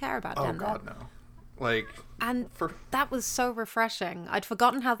to really care about gender. Oh god, no. Like, that was so refreshing. I'd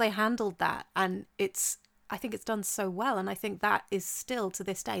forgotten how they handled that, and I think it's done so well, and I think that is still to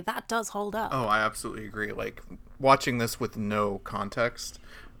this day, that does hold up. Oh, I absolutely agree. Like, watching this with no context,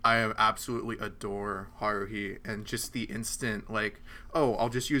 I absolutely adore Haruhi, and just the instant, like, oh, I'll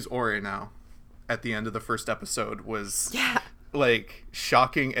just use Ore now at the end of the first episode was like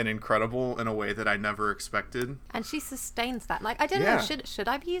shocking and incredible in a way that I never expected. And she sustains that. Like, I don't know, should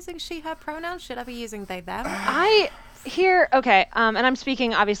I be using she, her pronouns? Should I be using they, them? Okay, and I'm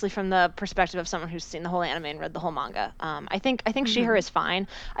speaking obviously from the perspective of someone who's seen the whole anime and read the whole manga. I think she, her is fine.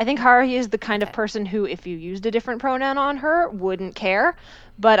 I think Haruhi is the kind of person who, if you used a different pronoun on her, wouldn't care.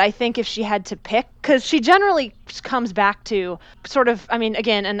 But I think if she had to pick, because she generally comes back to sort of, I mean,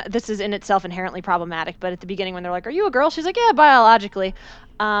 again, and this is in itself inherently problematic, but at the beginning when they're like, are you a girl? She's like, yeah, biologically.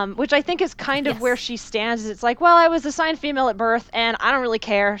 Which I think is kind of where she stands. It's like, well, I was assigned female at birth, and I don't really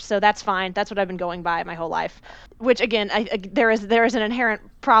care, so that's fine. That's what I've been going by my whole life. Which, again, there is an inherent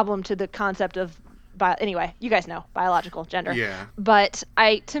problem to the concept of, anyway, you guys know, biological gender. Yeah. But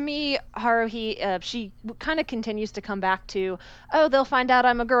to me, Haruhi, she kind of continues to come back to, oh, they'll find out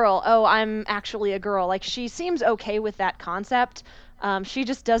I'm a girl. Oh, I'm actually a girl. Like, she seems okay with that concept. She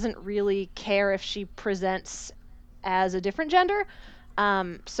just doesn't really care if she presents as a different gender.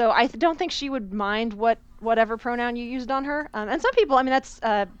 So I don't think she would mind whatever pronoun you used on her. And some people, I mean, that's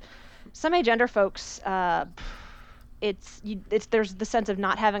some agender folks. There's the sense of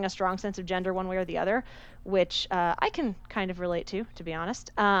not having a strong sense of gender one way or the other, which I can kind of relate to be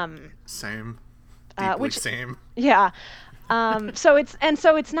honest. Same. Deeply same. Yeah. So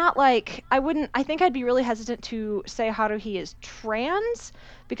it's not like I think I'd be really hesitant to say Haruhi is trans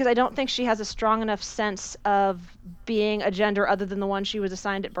because I don't think she has a strong enough sense of being a gender other than the one she was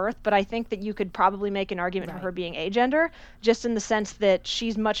assigned at birth. But I think that you could probably make an argument for her being agender, just in the sense that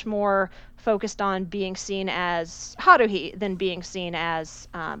she's much more focused on being seen as Haruhi than being seen as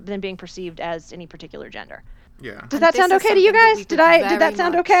than being perceived as any particular gender. Yeah. Does that sound okay to you guys? Did that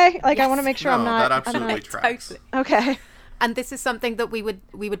sound okay? Like, yes. I want to make sure I'm not. That absolutely tracks. Totally. Okay. And this is something that we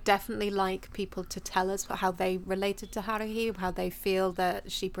would definitely like people to tell us how they related to Haruhi, how they feel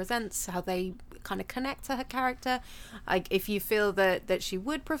that she presents, how they kind of connect to her character. Like, if you feel that she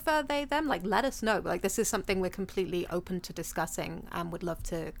would prefer they, them, like, let us know. Like, this is something we're completely open to discussing and would love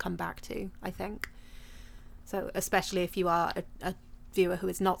to come back to, I think. So, especially if you are a viewer who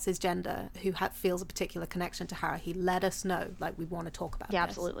is not cisgender, who feels a particular connection to Haruhi, let us know. Like, we want to talk about this.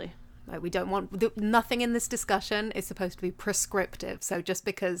 Absolutely. Like, we don't want... Nothing in this discussion is supposed to be prescriptive. So just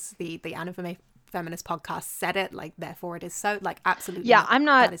because the Anime Feminist podcast said it, like, therefore it is so, like, absolutely. Yeah, I'm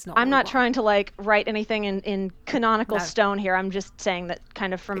not want. trying to, like, write anything in canonical stone here. I'm just saying that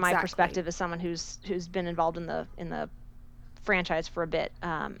kind of from my perspective as someone who's been involved in the franchise for a bit,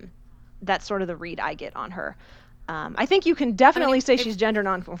 that's sort of the read I get on her. I think you can definitely say she's gender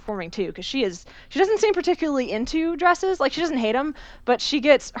non-conforming too, because she doesn't seem particularly into dresses. Like, she doesn't hate them, but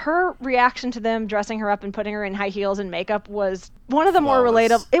her reaction to them dressing her up and putting her in high heels and makeup was one of the more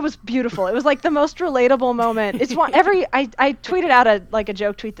relatable. It was beautiful. It was like the most relatable moment. It's one I tweeted out a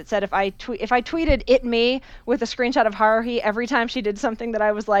joke tweet that said if I tweeted it me with a screenshot of Haruhi every time she did something that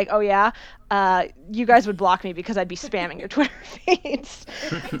I was like, oh yeah, you guys would block me because I'd be spamming your Twitter feeds.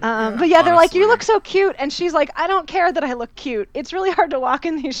 But yeah, they're like, you look so cute, and she's like, I don't care that I look cute. It's really hard to walk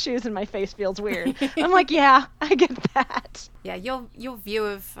in these shoes and my face feels weird. I'm like, yeah, I get that. Yeah, your view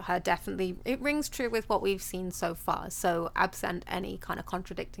of her definitely, it rings true with what we've seen so far. So absent any kind of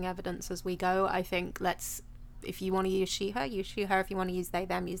contradicting evidence as we go, I think if you want to use she, her, use she, her. If you want to use they,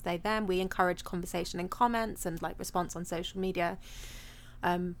 them, use they, them. We encourage conversation in comments and, like, response on social media.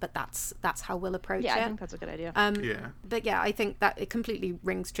 But that's how we'll approach it. Yeah, I think that's a good idea. But yeah, I think that it completely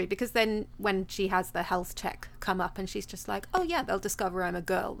rings true, because then when she has the health check come up and she's just like, oh yeah, they'll discover I'm a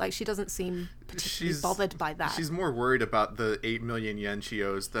girl. Like, she doesn't seem particularly bothered by that. She's more worried about the 8 million yen she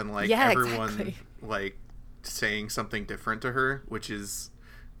owes than, like, everyone exactly. like saying something different to her, which is,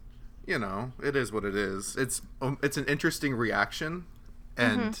 you know, it is what it is. It's an interesting reaction,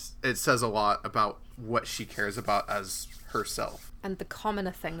 and it says a lot about what she cares about as herself. And the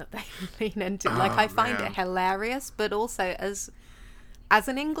commoner thing that they lean into. Like, I find it hilarious, but also as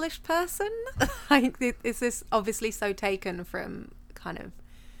an English person, is this obviously so taken from kind of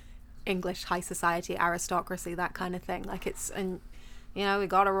English high society aristocracy, that kind of thing. Like, you know, we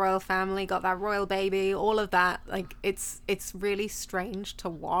got a royal family, got that royal baby, all of that. Like, it's really strange to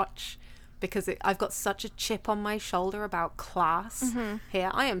watch, because I've got such a chip on my shoulder about class here.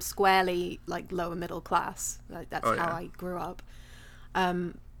 I am squarely, like, lower middle class. Like, that's how I grew up.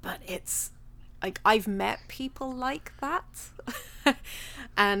 But it's like, I've met people like that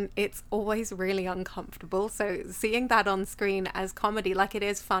and it's always really uncomfortable. So seeing that on screen as comedy, like, it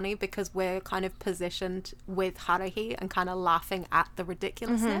is funny because we're kind of positioned with Haruhi and kind of laughing at the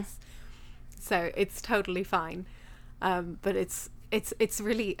ridiculousness. So it's totally fine. But it's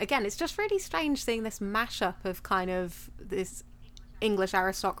really, again, it's just really strange seeing this mashup of kind of this English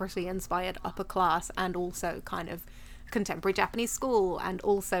aristocracy inspired upper class and also kind of contemporary Japanese school, and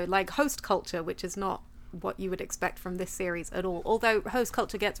also, like, host culture, which is not what you would expect from this series at all. Although host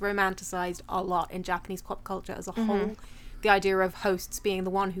culture gets romanticized a lot in Japanese pop culture as a whole. The idea of hosts being the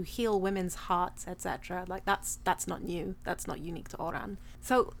one who heal women's hearts, etc. Like, that's not new. That's not unique to Ouran.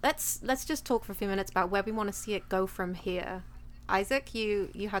 So let's just talk for a few minutes about where we want to see it go from here. Isaac,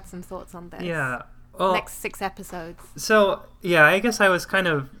 you had some thoughts on this. Yeah. Well, next 6 episodes. So yeah, I guess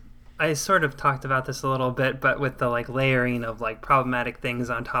I sort of talked about this a little bit, but with the, like, layering of, like, problematic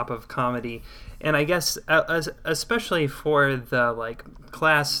things on top of comedy. And I guess especially for the, like,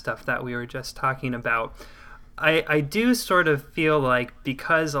 class stuff that we were just talking about, I do sort of feel like,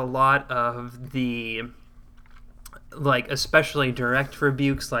 because a lot of the, like, especially direct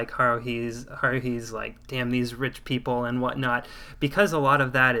rebukes, like Haruhi's like, damn these rich people and whatnot, because a lot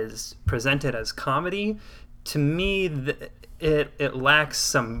of that is presented as comedy, to me, it lacks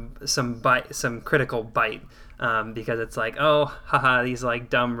some critical bite, because it's like, oh, haha, these,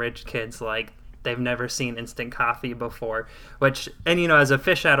 like, dumb rich kids, like, they've never seen instant coffee before, which, and, you know, as a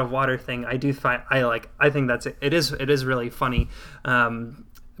fish out of water thing, I think that's it is really funny,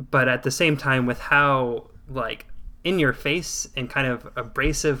 but at the same time, with how, like, in your face and kind of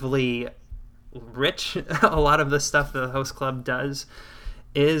abrasively rich a lot of the stuff the host club does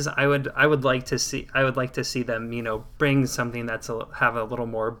is, I would like to see them, you know, bring something have a little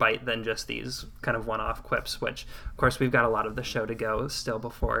more bite than just these kind of one-off quips, which, of course, we've got a lot of the show to go still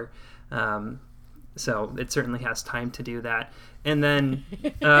before, so it certainly has time to do that. And then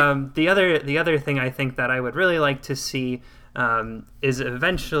the other thing I think that I would really like to see is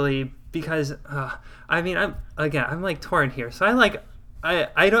eventually, because I mean, I'm like torn here, so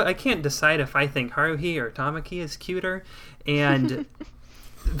I can't decide if I think Haruhi or Tamaki is cuter, and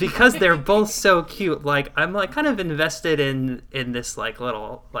because they're both so cute, like I'm like kind of invested in this like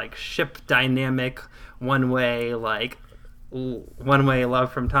little like ship dynamic, one way love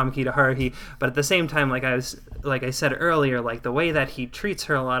from Tamaki to Haruhi, but at the same time, like I said earlier, like the way that he treats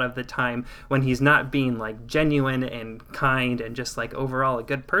her a lot of the time when he's not being like genuine and kind and just like overall a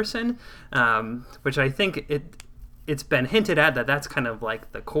good person, which I think it's been hinted at that that's kind of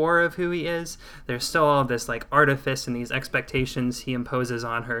like the core of who he is. There's still all this like artifice and these expectations he imposes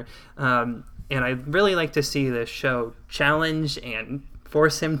on her. And I'd really like to see the show challenge and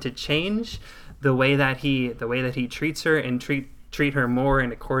force him to change the way that he treats her and treat her more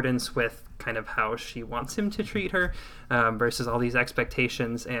in accordance with kind of how she wants him to treat her, versus all these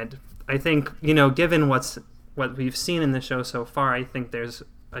expectations. And I think, given what we've seen in the show so far, I think there's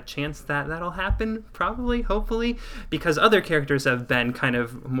a chance that that'll happen, probably, hopefully, because other characters have been kind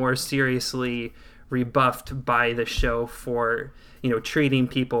of more seriously rebuffed by the show for treating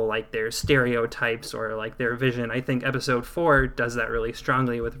people like their stereotypes or like their vision. I think episode 4 does that really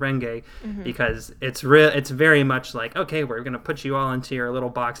strongly with Renge, because it's very much like, okay, we're gonna put you all into your little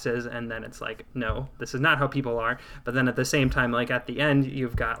boxes, and then it's like, no, this is not how people are. But then at the same time, like at the end,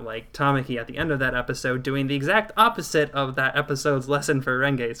 you've got like Tamaki at the end of that episode doing the exact opposite of that episode's lesson for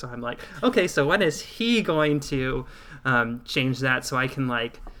Renge. So I'm like, okay, so when is he going to change that so I can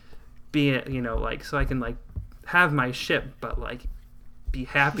like be so I can like have my ship but like be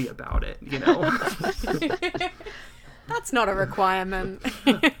happy about it, That's not a requirement.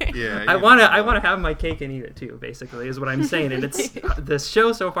 Yeah, I want to have my cake and eat it too, basically, is what I'm saying. And it's this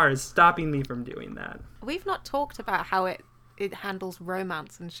show so far is stopping me from doing that. We've not talked about how it handles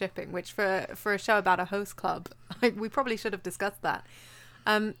romance and shipping, which for a show about a host club, we probably should have discussed that.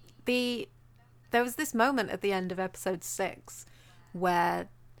 There was this moment at the end of episode 6 where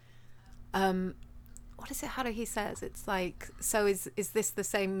what is it? How do he says? It's like, so is this the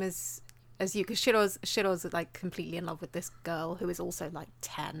same as you? Because Shiro's like completely in love with this girl who is also like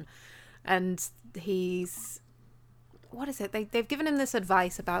 10, and what is it? They've given him this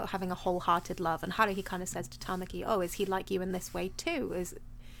advice about having a wholehearted love, and Haruhi kind of says to Tamaki, "Oh, is he like you in this way too?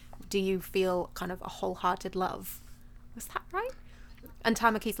 Do you feel kind of a wholehearted love?" Was that right? And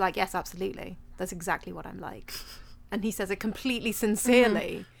Tamaki's like, "Yes, absolutely. That's exactly what I'm like," and he says it completely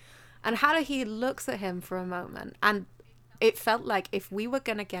sincerely. And Haruhi looks at him for a moment, and it felt like if we were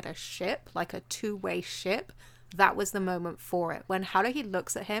going to get a ship, like a two-way ship, that was the moment for it. When Haruhi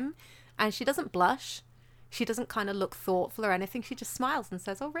looks at him, and she doesn't blush, she doesn't kind of look thoughtful or anything, she just smiles and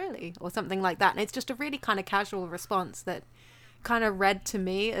says, "Oh, really?" or something like that. And it's just a really kind of casual response that kind of read to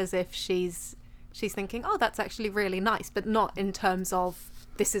me as if she's thinking, "Oh, that's actually really nice," but not in terms of,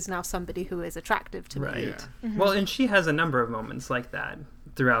 this is now somebody who is attractive to me. Right. Yeah. Well, and she has a number of moments like that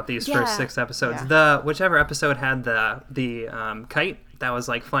throughout these first 6 episodes. Yeah. Whichever episode had the kite that was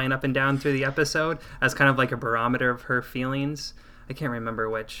like flying up and down through the episode as kind of like a barometer of her feelings. I can't remember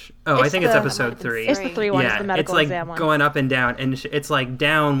which. I think it's episode 3. It's the 3 one. It's the medical it's like exam one. going up and down, and it's like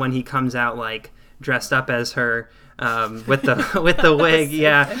down when he comes out like dressed up as her. With the wig,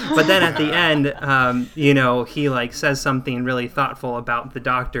 yeah. But then at the end, he like says something really thoughtful about the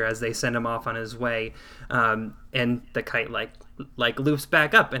doctor as they send him off on his way, and the kite like loops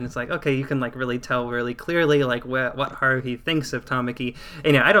back up, and it's like, okay, you can like really tell really clearly like what Haruhi thinks of Tamaki.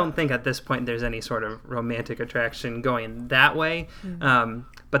 And I don't think at this point there's any sort of romantic attraction going that way.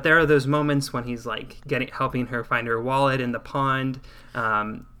 But there are those moments when he's like helping her find her wallet in the pond.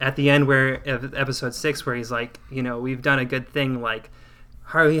 At the end of episode 6, where he's like, we've done a good thing. Like,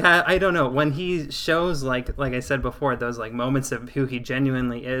 Haruhi, I don't know, when he shows like I said before, those like moments of who he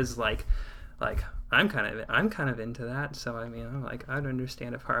genuinely is, like I'm kind of into that. So I mean, I'm like, I'd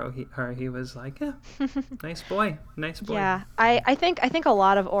understand if Haruhi was like, yeah, nice boy. Yeah, I think a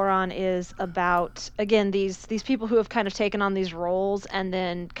lot of Ouran is about, again, these people who have kind of taken on these roles and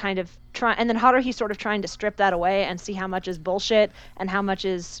then Haruhi sort of trying to strip that away and see how much is bullshit and how much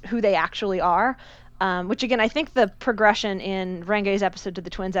is who they actually are. Which again, I think the progression in Renge's episode to the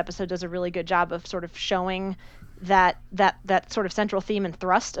twins episode does a really good job of sort of showing that sort of central theme and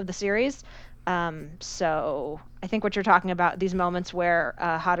thrust of the series. So I think what you're talking about, these moments where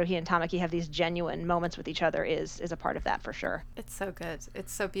Haruhi and Tamaki have these genuine moments with each other, is a part of that for sure. It's so good.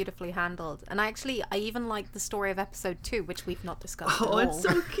 It's so beautifully handled. And I even like the story of episode 2, which we've not discussed at all. It's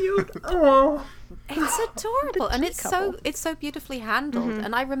so cute. Oh, it's adorable, and it's couple. so beautifully handled.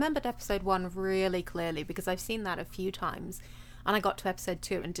 And I remembered episode 1 really clearly because I've seen that a few times, and I got to episode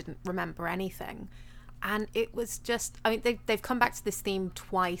 2 and didn't remember anything. And it was just, I mean, they've come back to this theme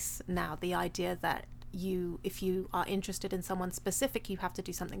twice now, the idea that if you are interested in someone specific, you have to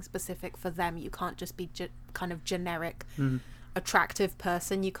do something specific for them. You can't just be kind of generic attractive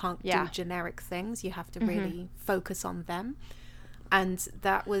person. You can't Yeah. do generic things. You have to really focus on them. And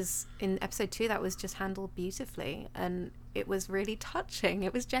that was, in episode 2, that was just handled beautifully. And it was really touching.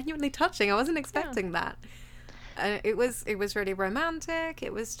 It was genuinely touching. I wasn't expecting that. It was really romantic.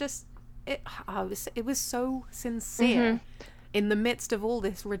 It was just, it was so sincere in the midst of all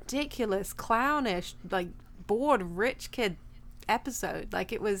this ridiculous, clownish, like, bored rich kid episode.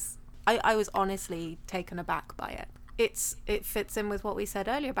 Like, it was, I was honestly taken aback by it. It fits in with what we said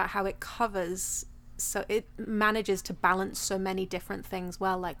earlier about how it covers, so it manages to balance so many different things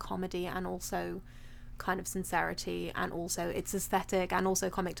well, like comedy and also kind of sincerity, and also its aesthetic, and also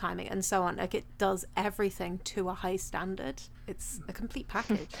comic timing, and so on. Like, it does everything to a high standard. It's a complete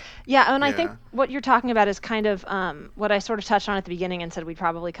package. Yeah, and I think what you're talking about is kind of what I sort of touched on at the beginning and said we'd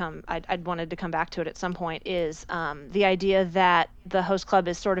probably I'd wanted to come back to it at some point, is the idea that the host club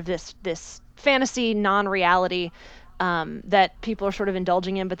is sort of this fantasy non-reality that people are sort of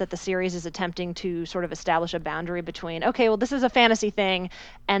indulging in, but that the series is attempting to sort of establish a boundary between, okay, well, this is a fantasy thing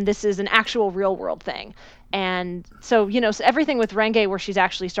and this is an actual real world thing. And so, so everything with Renge where she's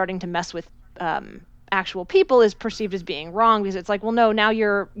actually starting to mess with actual people is perceived as being wrong, because it's like, well, no, now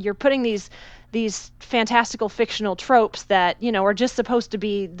you're putting these fantastical fictional tropes that, are just supposed to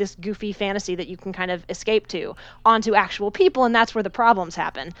be this goofy fantasy that you can kind of escape to onto actual people, and that's where the problems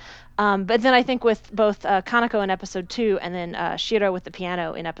happen. But then I think with both Kanako in episode 2 and then Shiro with the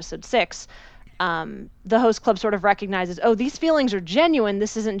piano in episode 6, the host club sort of recognizes, oh, these feelings are genuine.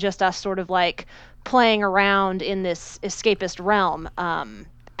 This isn't just us sort of like playing around in this escapist realm.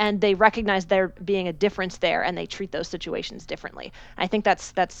 And they recognize there being a difference there, and they treat those situations differently. I think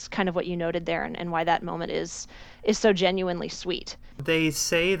that's kind of what you noted there, and why that moment is so genuinely sweet. They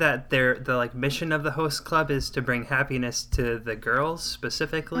say that the like mission of the host club is to bring happiness to the girls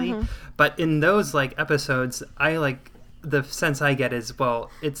specifically, but in those like episodes, I like the sense I get is, well,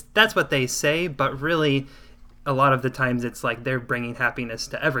 that's what they say, but really a lot of the times it's like they're bringing happiness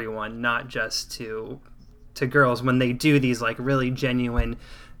to everyone, not just to girls, when they do these like really generous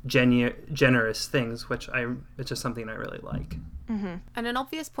things, which it's just something I really like. And an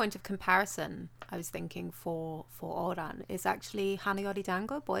obvious point of comparison, I was thinking, for Oran is actually Hanayori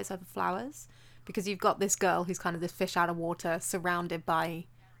Dango, Boys Over Flowers, because you've got this girl who's kind of this fish out of water, surrounded by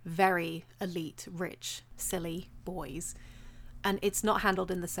very elite, rich, silly boys, and it's not handled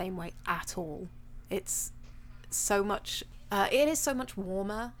in the same way at all. It's so much it is so much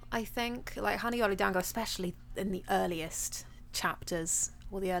warmer, I think. Like Hanayori Dango, especially in the earliest chapters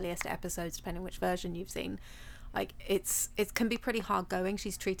or the earliest episodes, depending on which version you've seen, like it can be pretty hard going.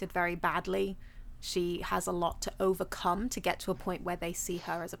 She's treated very badly. She has a lot to overcome to get to a point where they see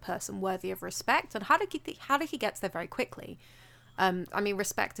her as a person worthy of respect. And Haruhi gets there very quickly. I mean,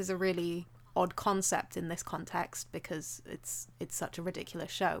 respect is a really odd concept in this context because it's such a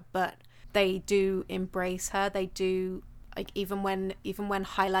ridiculous show. But they do embrace her. They do, like, even when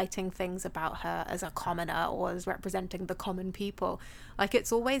highlighting things about her as a commoner or as representing the common people, like,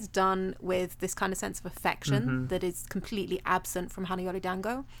 it's always done with this kind of sense of affection that is completely absent from Hanayori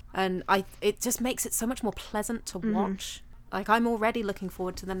Dango, and it just makes it so much more pleasant to watch. Like, I'm already looking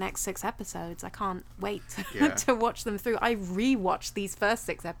forward to the next 6 episodes. I can't wait to watch them through. I rewatched these first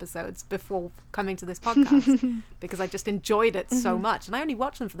 6 episodes before coming to this podcast because I just enjoyed it so much, and I only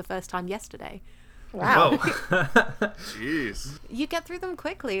watched them for the first time yesterday. Wow. Jeez. You get through them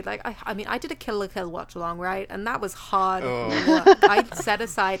quickly. Like, I mean, I did a Kill la Kill watch along, right? And that was hard work. I set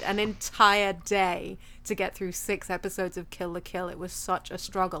aside an entire day to get through 6 episodes of Kill la Kill. It was such a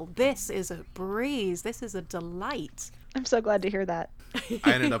struggle. This is a breeze. This is a delight. I'm so glad to hear that.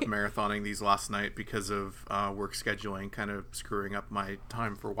 I ended up marathoning these last night because of work scheduling kind of screwing up my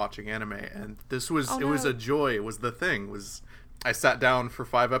time for watching anime. And this was, was a joy. It was the thing. I sat down for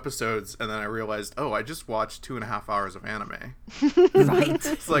 5 episodes, and then I realized, I just watched 2.5 hours of anime. Right.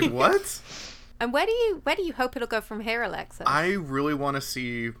 It's like, what? And where do you hope it'll go from here, Alexa? I really want to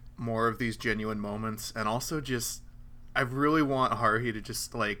see more of these genuine moments, and also I really want Haruhi to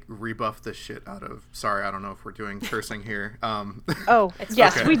just, like, rebuff the shit out of... Sorry, I don't know if we're doing cursing here.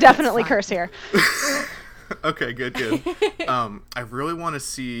 Yes, okay. We definitely curse here. Okay, good. I really want to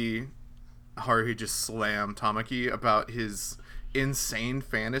see Haruhi just slam Tamaki about his insane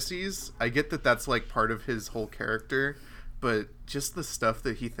fantasies. I get that that's like part of his whole character, but just the stuff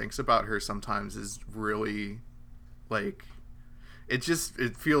that he thinks about her sometimes is really, like, it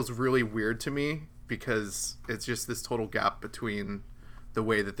feels really weird to me because it's just this total gap between the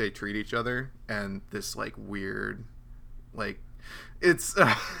way that they treat each other and this, like, weird, like, it's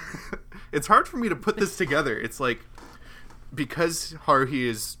hard for me to put this together. It's like, because Haruhi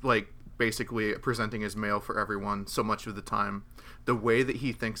is, like, basically presenting as male for everyone so much of the time. The way that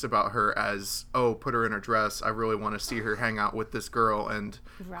he thinks about her as, oh, put her in a dress, I really want to see her hang out with this girl and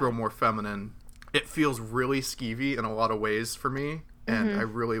grow more feminine. It feels really skeevy in a lot of ways for me, and I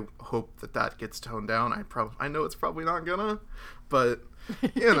really hope that gets toned down. I know it's probably not gonna, but,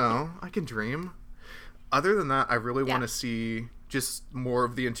 you know, I can dream. Other than that, I really want to see just more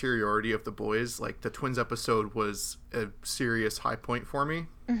of the interiority of the boys. Like, the twins episode was a serious high point for me,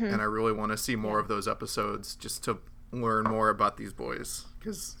 and I really want to see more of those episodes just to learn more about these boys,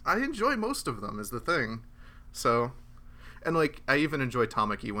 because I enjoy most of them is the thing. So, and like, I even enjoy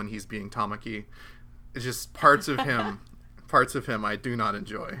Tamaki when he's being Tamaki. It's just parts of him I do not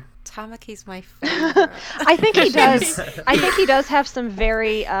enjoy. Tamaki's my favorite. I think he does. I think he does have some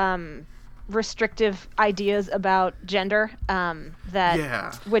very restrictive ideas about gender.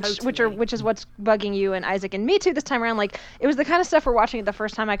 Which is what's bugging you and Isaac and me too this time around. Like, it was the kind of stuff we're watching it the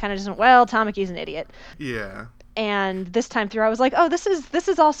first time. I kind of just went, well, Tamaki's an idiot. Yeah. And this time through, I was like, oh, this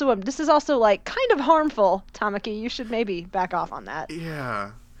is also like kind of harmful, Tamaki. You should maybe back off on that.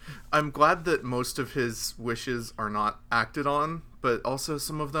 Yeah. I'm glad that most of his wishes are not acted on, but also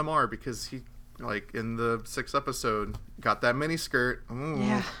some of them are, because he, like, in the 6th episode, got that mini skirt.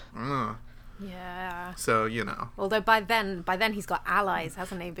 Ooh, Yeah. So, you know. Although by then he's got allies,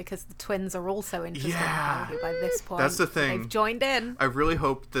 hasn't he? Because the twins are also interested in Haruhi by this point. That's the thing. They've joined in. I really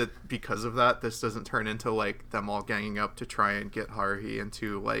hope that because of that, this doesn't turn into, like, them all ganging up to try and get Haruhi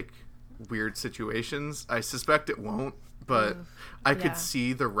into, like, weird situations. I suspect it won't, but I could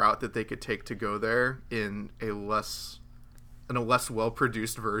see the route that they could take to go there in a less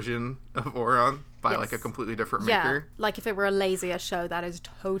well-produced version of Ouran by like a completely different maker. Yeah, like if it were a lazier show, that is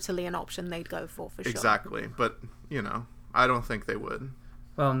totally an option they'd go for sure. Exactly, but you know, I don't think they would.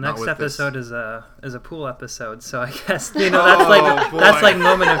 Well, next episode is a pool episode, so I guess that's like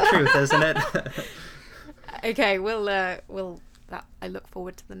moment of truth, isn't it? Okay, we'll I look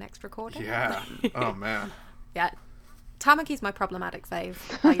forward to the next recording. Yeah. Oh man. Yeah. Tamaki's my problematic fave.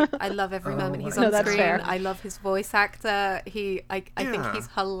 I love every moment he's on screen. Fair. I love his voice actor. I think he's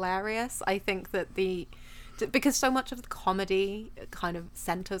hilarious. I think that because so much of the comedy kind of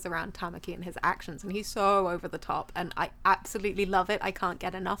centers around Tamaki and his actions, and he's so over the top, and I absolutely love it. I can't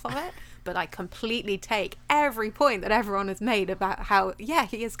get enough of it, but I completely take every point that everyone has made about how,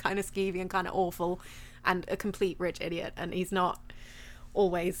 he is kind of skeevy and kind of awful and a complete rich idiot, and he's not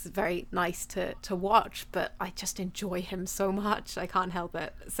always very nice to watch, but I just enjoy him so much. I can't help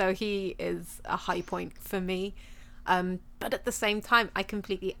it. So he is a high point for me. But at the same time,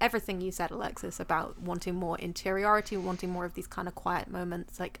 everything you said, Alexis, about wanting more interiority, wanting more of these kind of quiet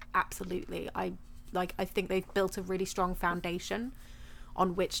moments, like, absolutely. I think they've built a really strong foundation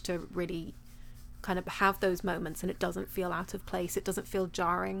on which to really kind of have those moments, and it doesn't feel out of place, it doesn't feel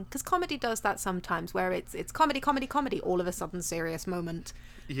jarring, because comedy does that sometimes, where it's comedy, all of a sudden serious moment,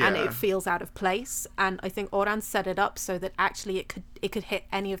 and it feels out of place. And I think Ouran set it up so that actually it could hit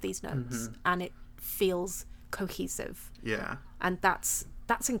any of these notes, and it feels cohesive. And that's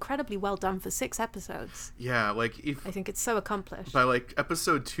incredibly well done for 6 episodes. Like, I think it's so accomplished. By like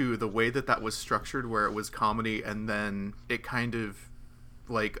episode 2, the way that was structured, where it was comedy and then it kind of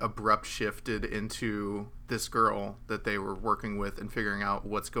like abrupt shifted into this girl that they were working with and figuring out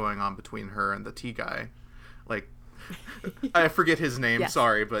what's going on between her and the tea guy. Like, I forget his name,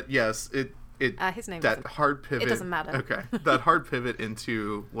 sorry, but yes, his name, that hard pivot, it doesn't matter. Okay. That hard pivot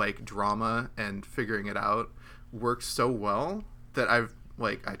into like drama and figuring it out works so well that I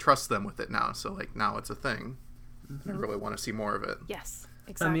trust them with it now. So like now it's a thing. I really want to see more of it. Yes,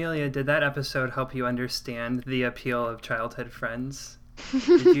 exactly. Amelia, did that episode help you understand the appeal of childhood friends?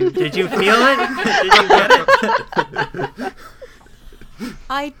 Did you feel it? Did you get it?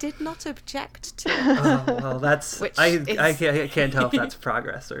 I did not object to it. Oh, well, that's... I can't tell if that's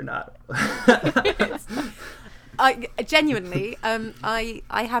progress or not. I genuinely, I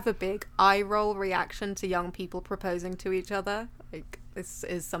have a big eye roll reaction to young people proposing to each other. Like, this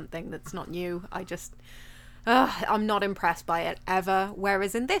is something that's not new. I'm not impressed by it ever.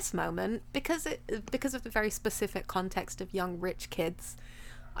 Whereas in this moment, because of the very specific context of young rich kids,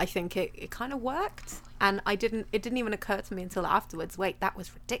 I think it kind of worked. And it didn't even occur to me until afterwards. Wait, that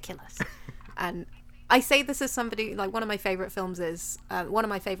was ridiculous. And I say this as somebody, like, one of my favorite films has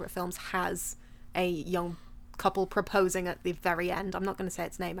a young couple proposing at the very end. I'm not going to say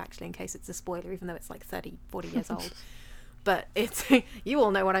its name, actually, in case it's a spoiler, even though it's like 30-40 years old. But it's you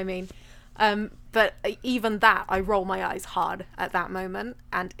all know what I mean. But even that, I roll my eyes hard at that moment.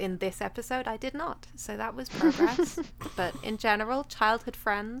 And in this episode, I did not. So that was progress. But in general, childhood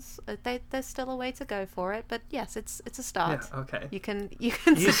friends, there's still a way to go for it. But yes, it's a start. Yeah, okay. You can You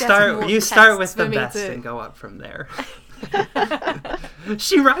suggest start more with the tests for me best to- and go up from there.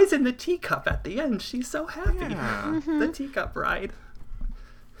 She rides in the teacup at the end. She's so happy. Yeah. The teacup ride.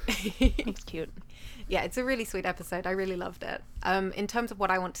 It's cute. Yeah, it's a really sweet episode. I really loved it. In terms of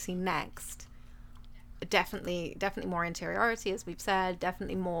what I want to see next, definitely more interiority, as we've said.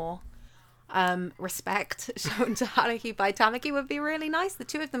 Definitely more respect shown to Haruhi by Tamaki would be really nice. The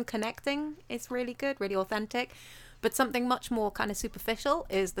two of them connecting is really good, really authentic. But something much more kind of superficial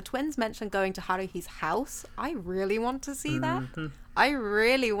is the twins mentioned going to Haruhi's house. I really want to see that. I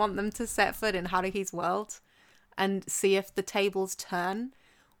really want them to set foot in Haruhi's world and see if the tables turn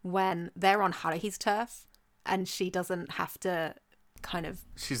when they're on Haruhi's turf and she doesn't have to kind of...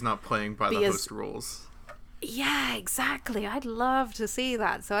 She's not playing by the Be as- host rules. Yeah, exactly. I'd love to see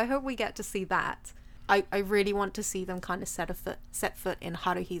that. So I hope we get to see that. I really want to see them kind of set foot in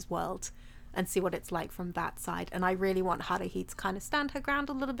Haruhi's world and see what it's like from that side. And I really want Haruhi to kind of stand her ground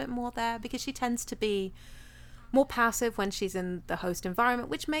a little bit more there, because she tends to be more passive when she's in the host environment,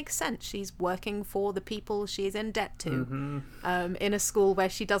 which makes sense. She's working for the people she is in debt to, in a school where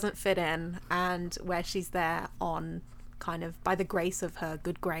she doesn't fit in and where she's there on kind of by the grace of her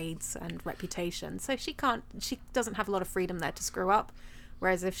good grades and reputation. So she doesn't have a lot of freedom there to screw up.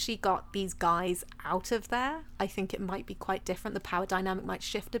 Whereas if she got these guys out of there, I think it might be quite different. The power dynamic might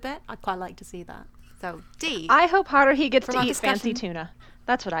shift a bit. I'd quite like to see that. So, D. I hope Haruhi gets From to our eat fancy discussion- tuna.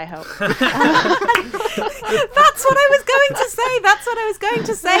 That's what I hope. That's what I was going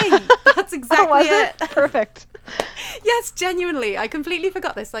to say. That's exactly Was it. it? Perfect. Yes, genuinely. I completely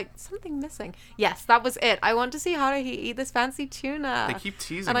forgot this. Like, something missing. Yes, that was it. I want to see Haruhi eat this fancy tuna. They keep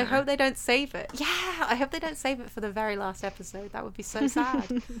teasing And I her. hope they don't save it. Yeah, I hope they don't save it for the very last episode. That would be so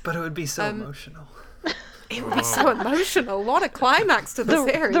sad. But it would be so emotional. It would be so emotional. What a climax to the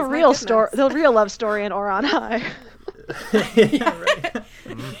series. The my real goodness. story, the real love story in Oran High. Yeah, right.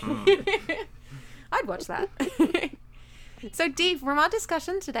 I'd watch that. So, Dee, from our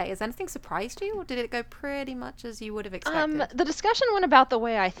discussion today, has anything surprised you, or did it go pretty much as you would have expected? The discussion went about the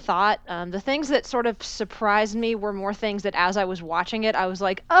way I thought. The things that sort of surprised me were more things that, as I was watching it, I was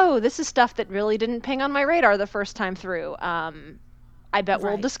like, "Oh, this is stuff that really didn't ping on my radar the first time through." I bet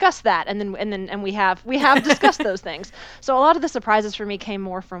we'll Right. discuss that, and we have discussed those things. So a lot of the surprises for me came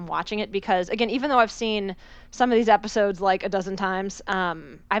more from watching it, because again, even though I've seen some of these episodes like a dozen times,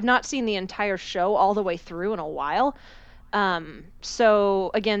 I've not seen the entire show all the way through in a while.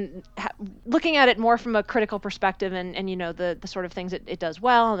 So again, looking at it more from a critical perspective, and you know, the sort of things it does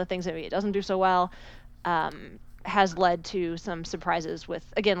well and the things that it doesn't do so well, has led to some surprises with,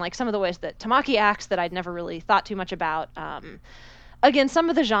 again, like some of the ways that Tamaki acts that I'd never really thought too much about. Again, some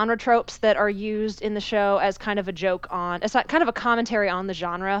of the genre tropes that are used in the show as kind of a joke on, it's not kind of a commentary on the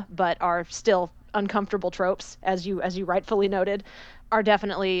genre, but are still uncomfortable tropes, as you rightfully noted, are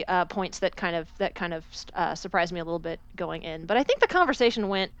definitely points that kind of surprised me a little bit going in. But I think the conversation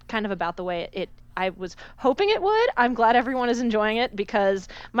went kind of about the way I was hoping it would. I'm glad everyone is enjoying it, because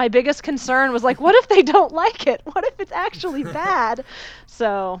my biggest concern was like, what if they don't like it? What if it's actually bad?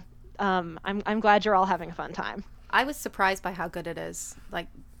 So I'm glad you're all having a fun time. I was surprised by how good it is. Like,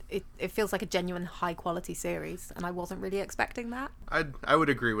 it feels like a genuine high quality series, and I wasn't really expecting that. I would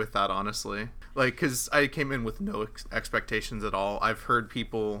agree with that, honestly. Like, because I came in with no expectations at all. I've heard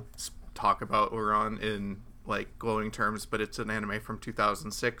people talk about Uran in like glowing terms, but it's an anime from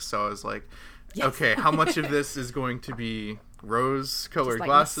 2006, so I was like, Yes. okay, how much of this is going to be rose-colored like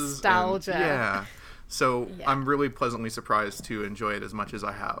glasses? nostalgia. Yeah. So Yeah. I'm really pleasantly surprised to enjoy it as much as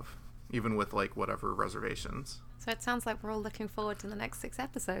I have, even with like whatever reservations. So it sounds like we're all looking forward to the next 6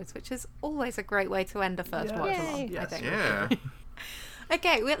 episodes, which is always a great way to end a first Yeah. watch Yay. along, I Yes. think. Yeah.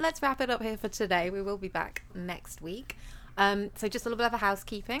 Okay, let's wrap it up here for today. We will be back next week. So just a little bit of a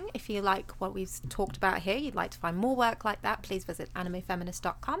housekeeping. If you like what we've talked about here, you'd like to find more work like that, please visit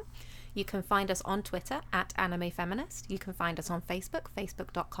animefeminist.com. You can find us on Twitter at animefeminist. You can find us on Facebook,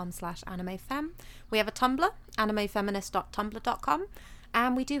 facebook.com/animefem. We have a Tumblr, animefeminist.tumblr.com.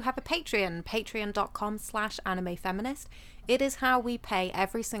 And we do have a Patreon, patreon.com/animefeminist. It is how we pay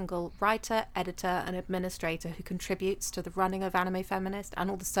every single writer, editor, and administrator who contributes to the running of Anime Feminist and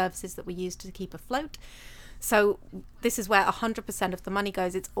all the services that we use to keep afloat. So this is where 100% of the money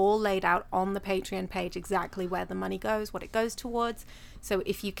goes. It's all laid out on the Patreon page, exactly where the money goes, what it goes towards. So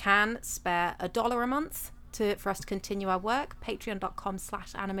if you can spare $1 a month, for us to continue our work,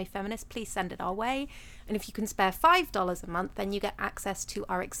 patreon.com/animefeminist. Please send it our way. And if you can spare $5 a month, then you get access to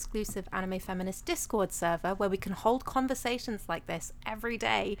our exclusive Anime Feminist Discord server, where we can hold conversations like this every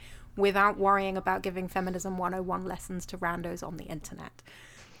day without worrying about giving Feminism 101 lessons to randos on the internet.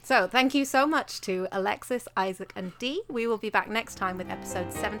 So thank you so much to Alexis, Isaac, and Dee. We will be back next time with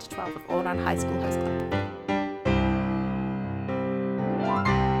episodes 7 to 12 of Ouran High School Host Club.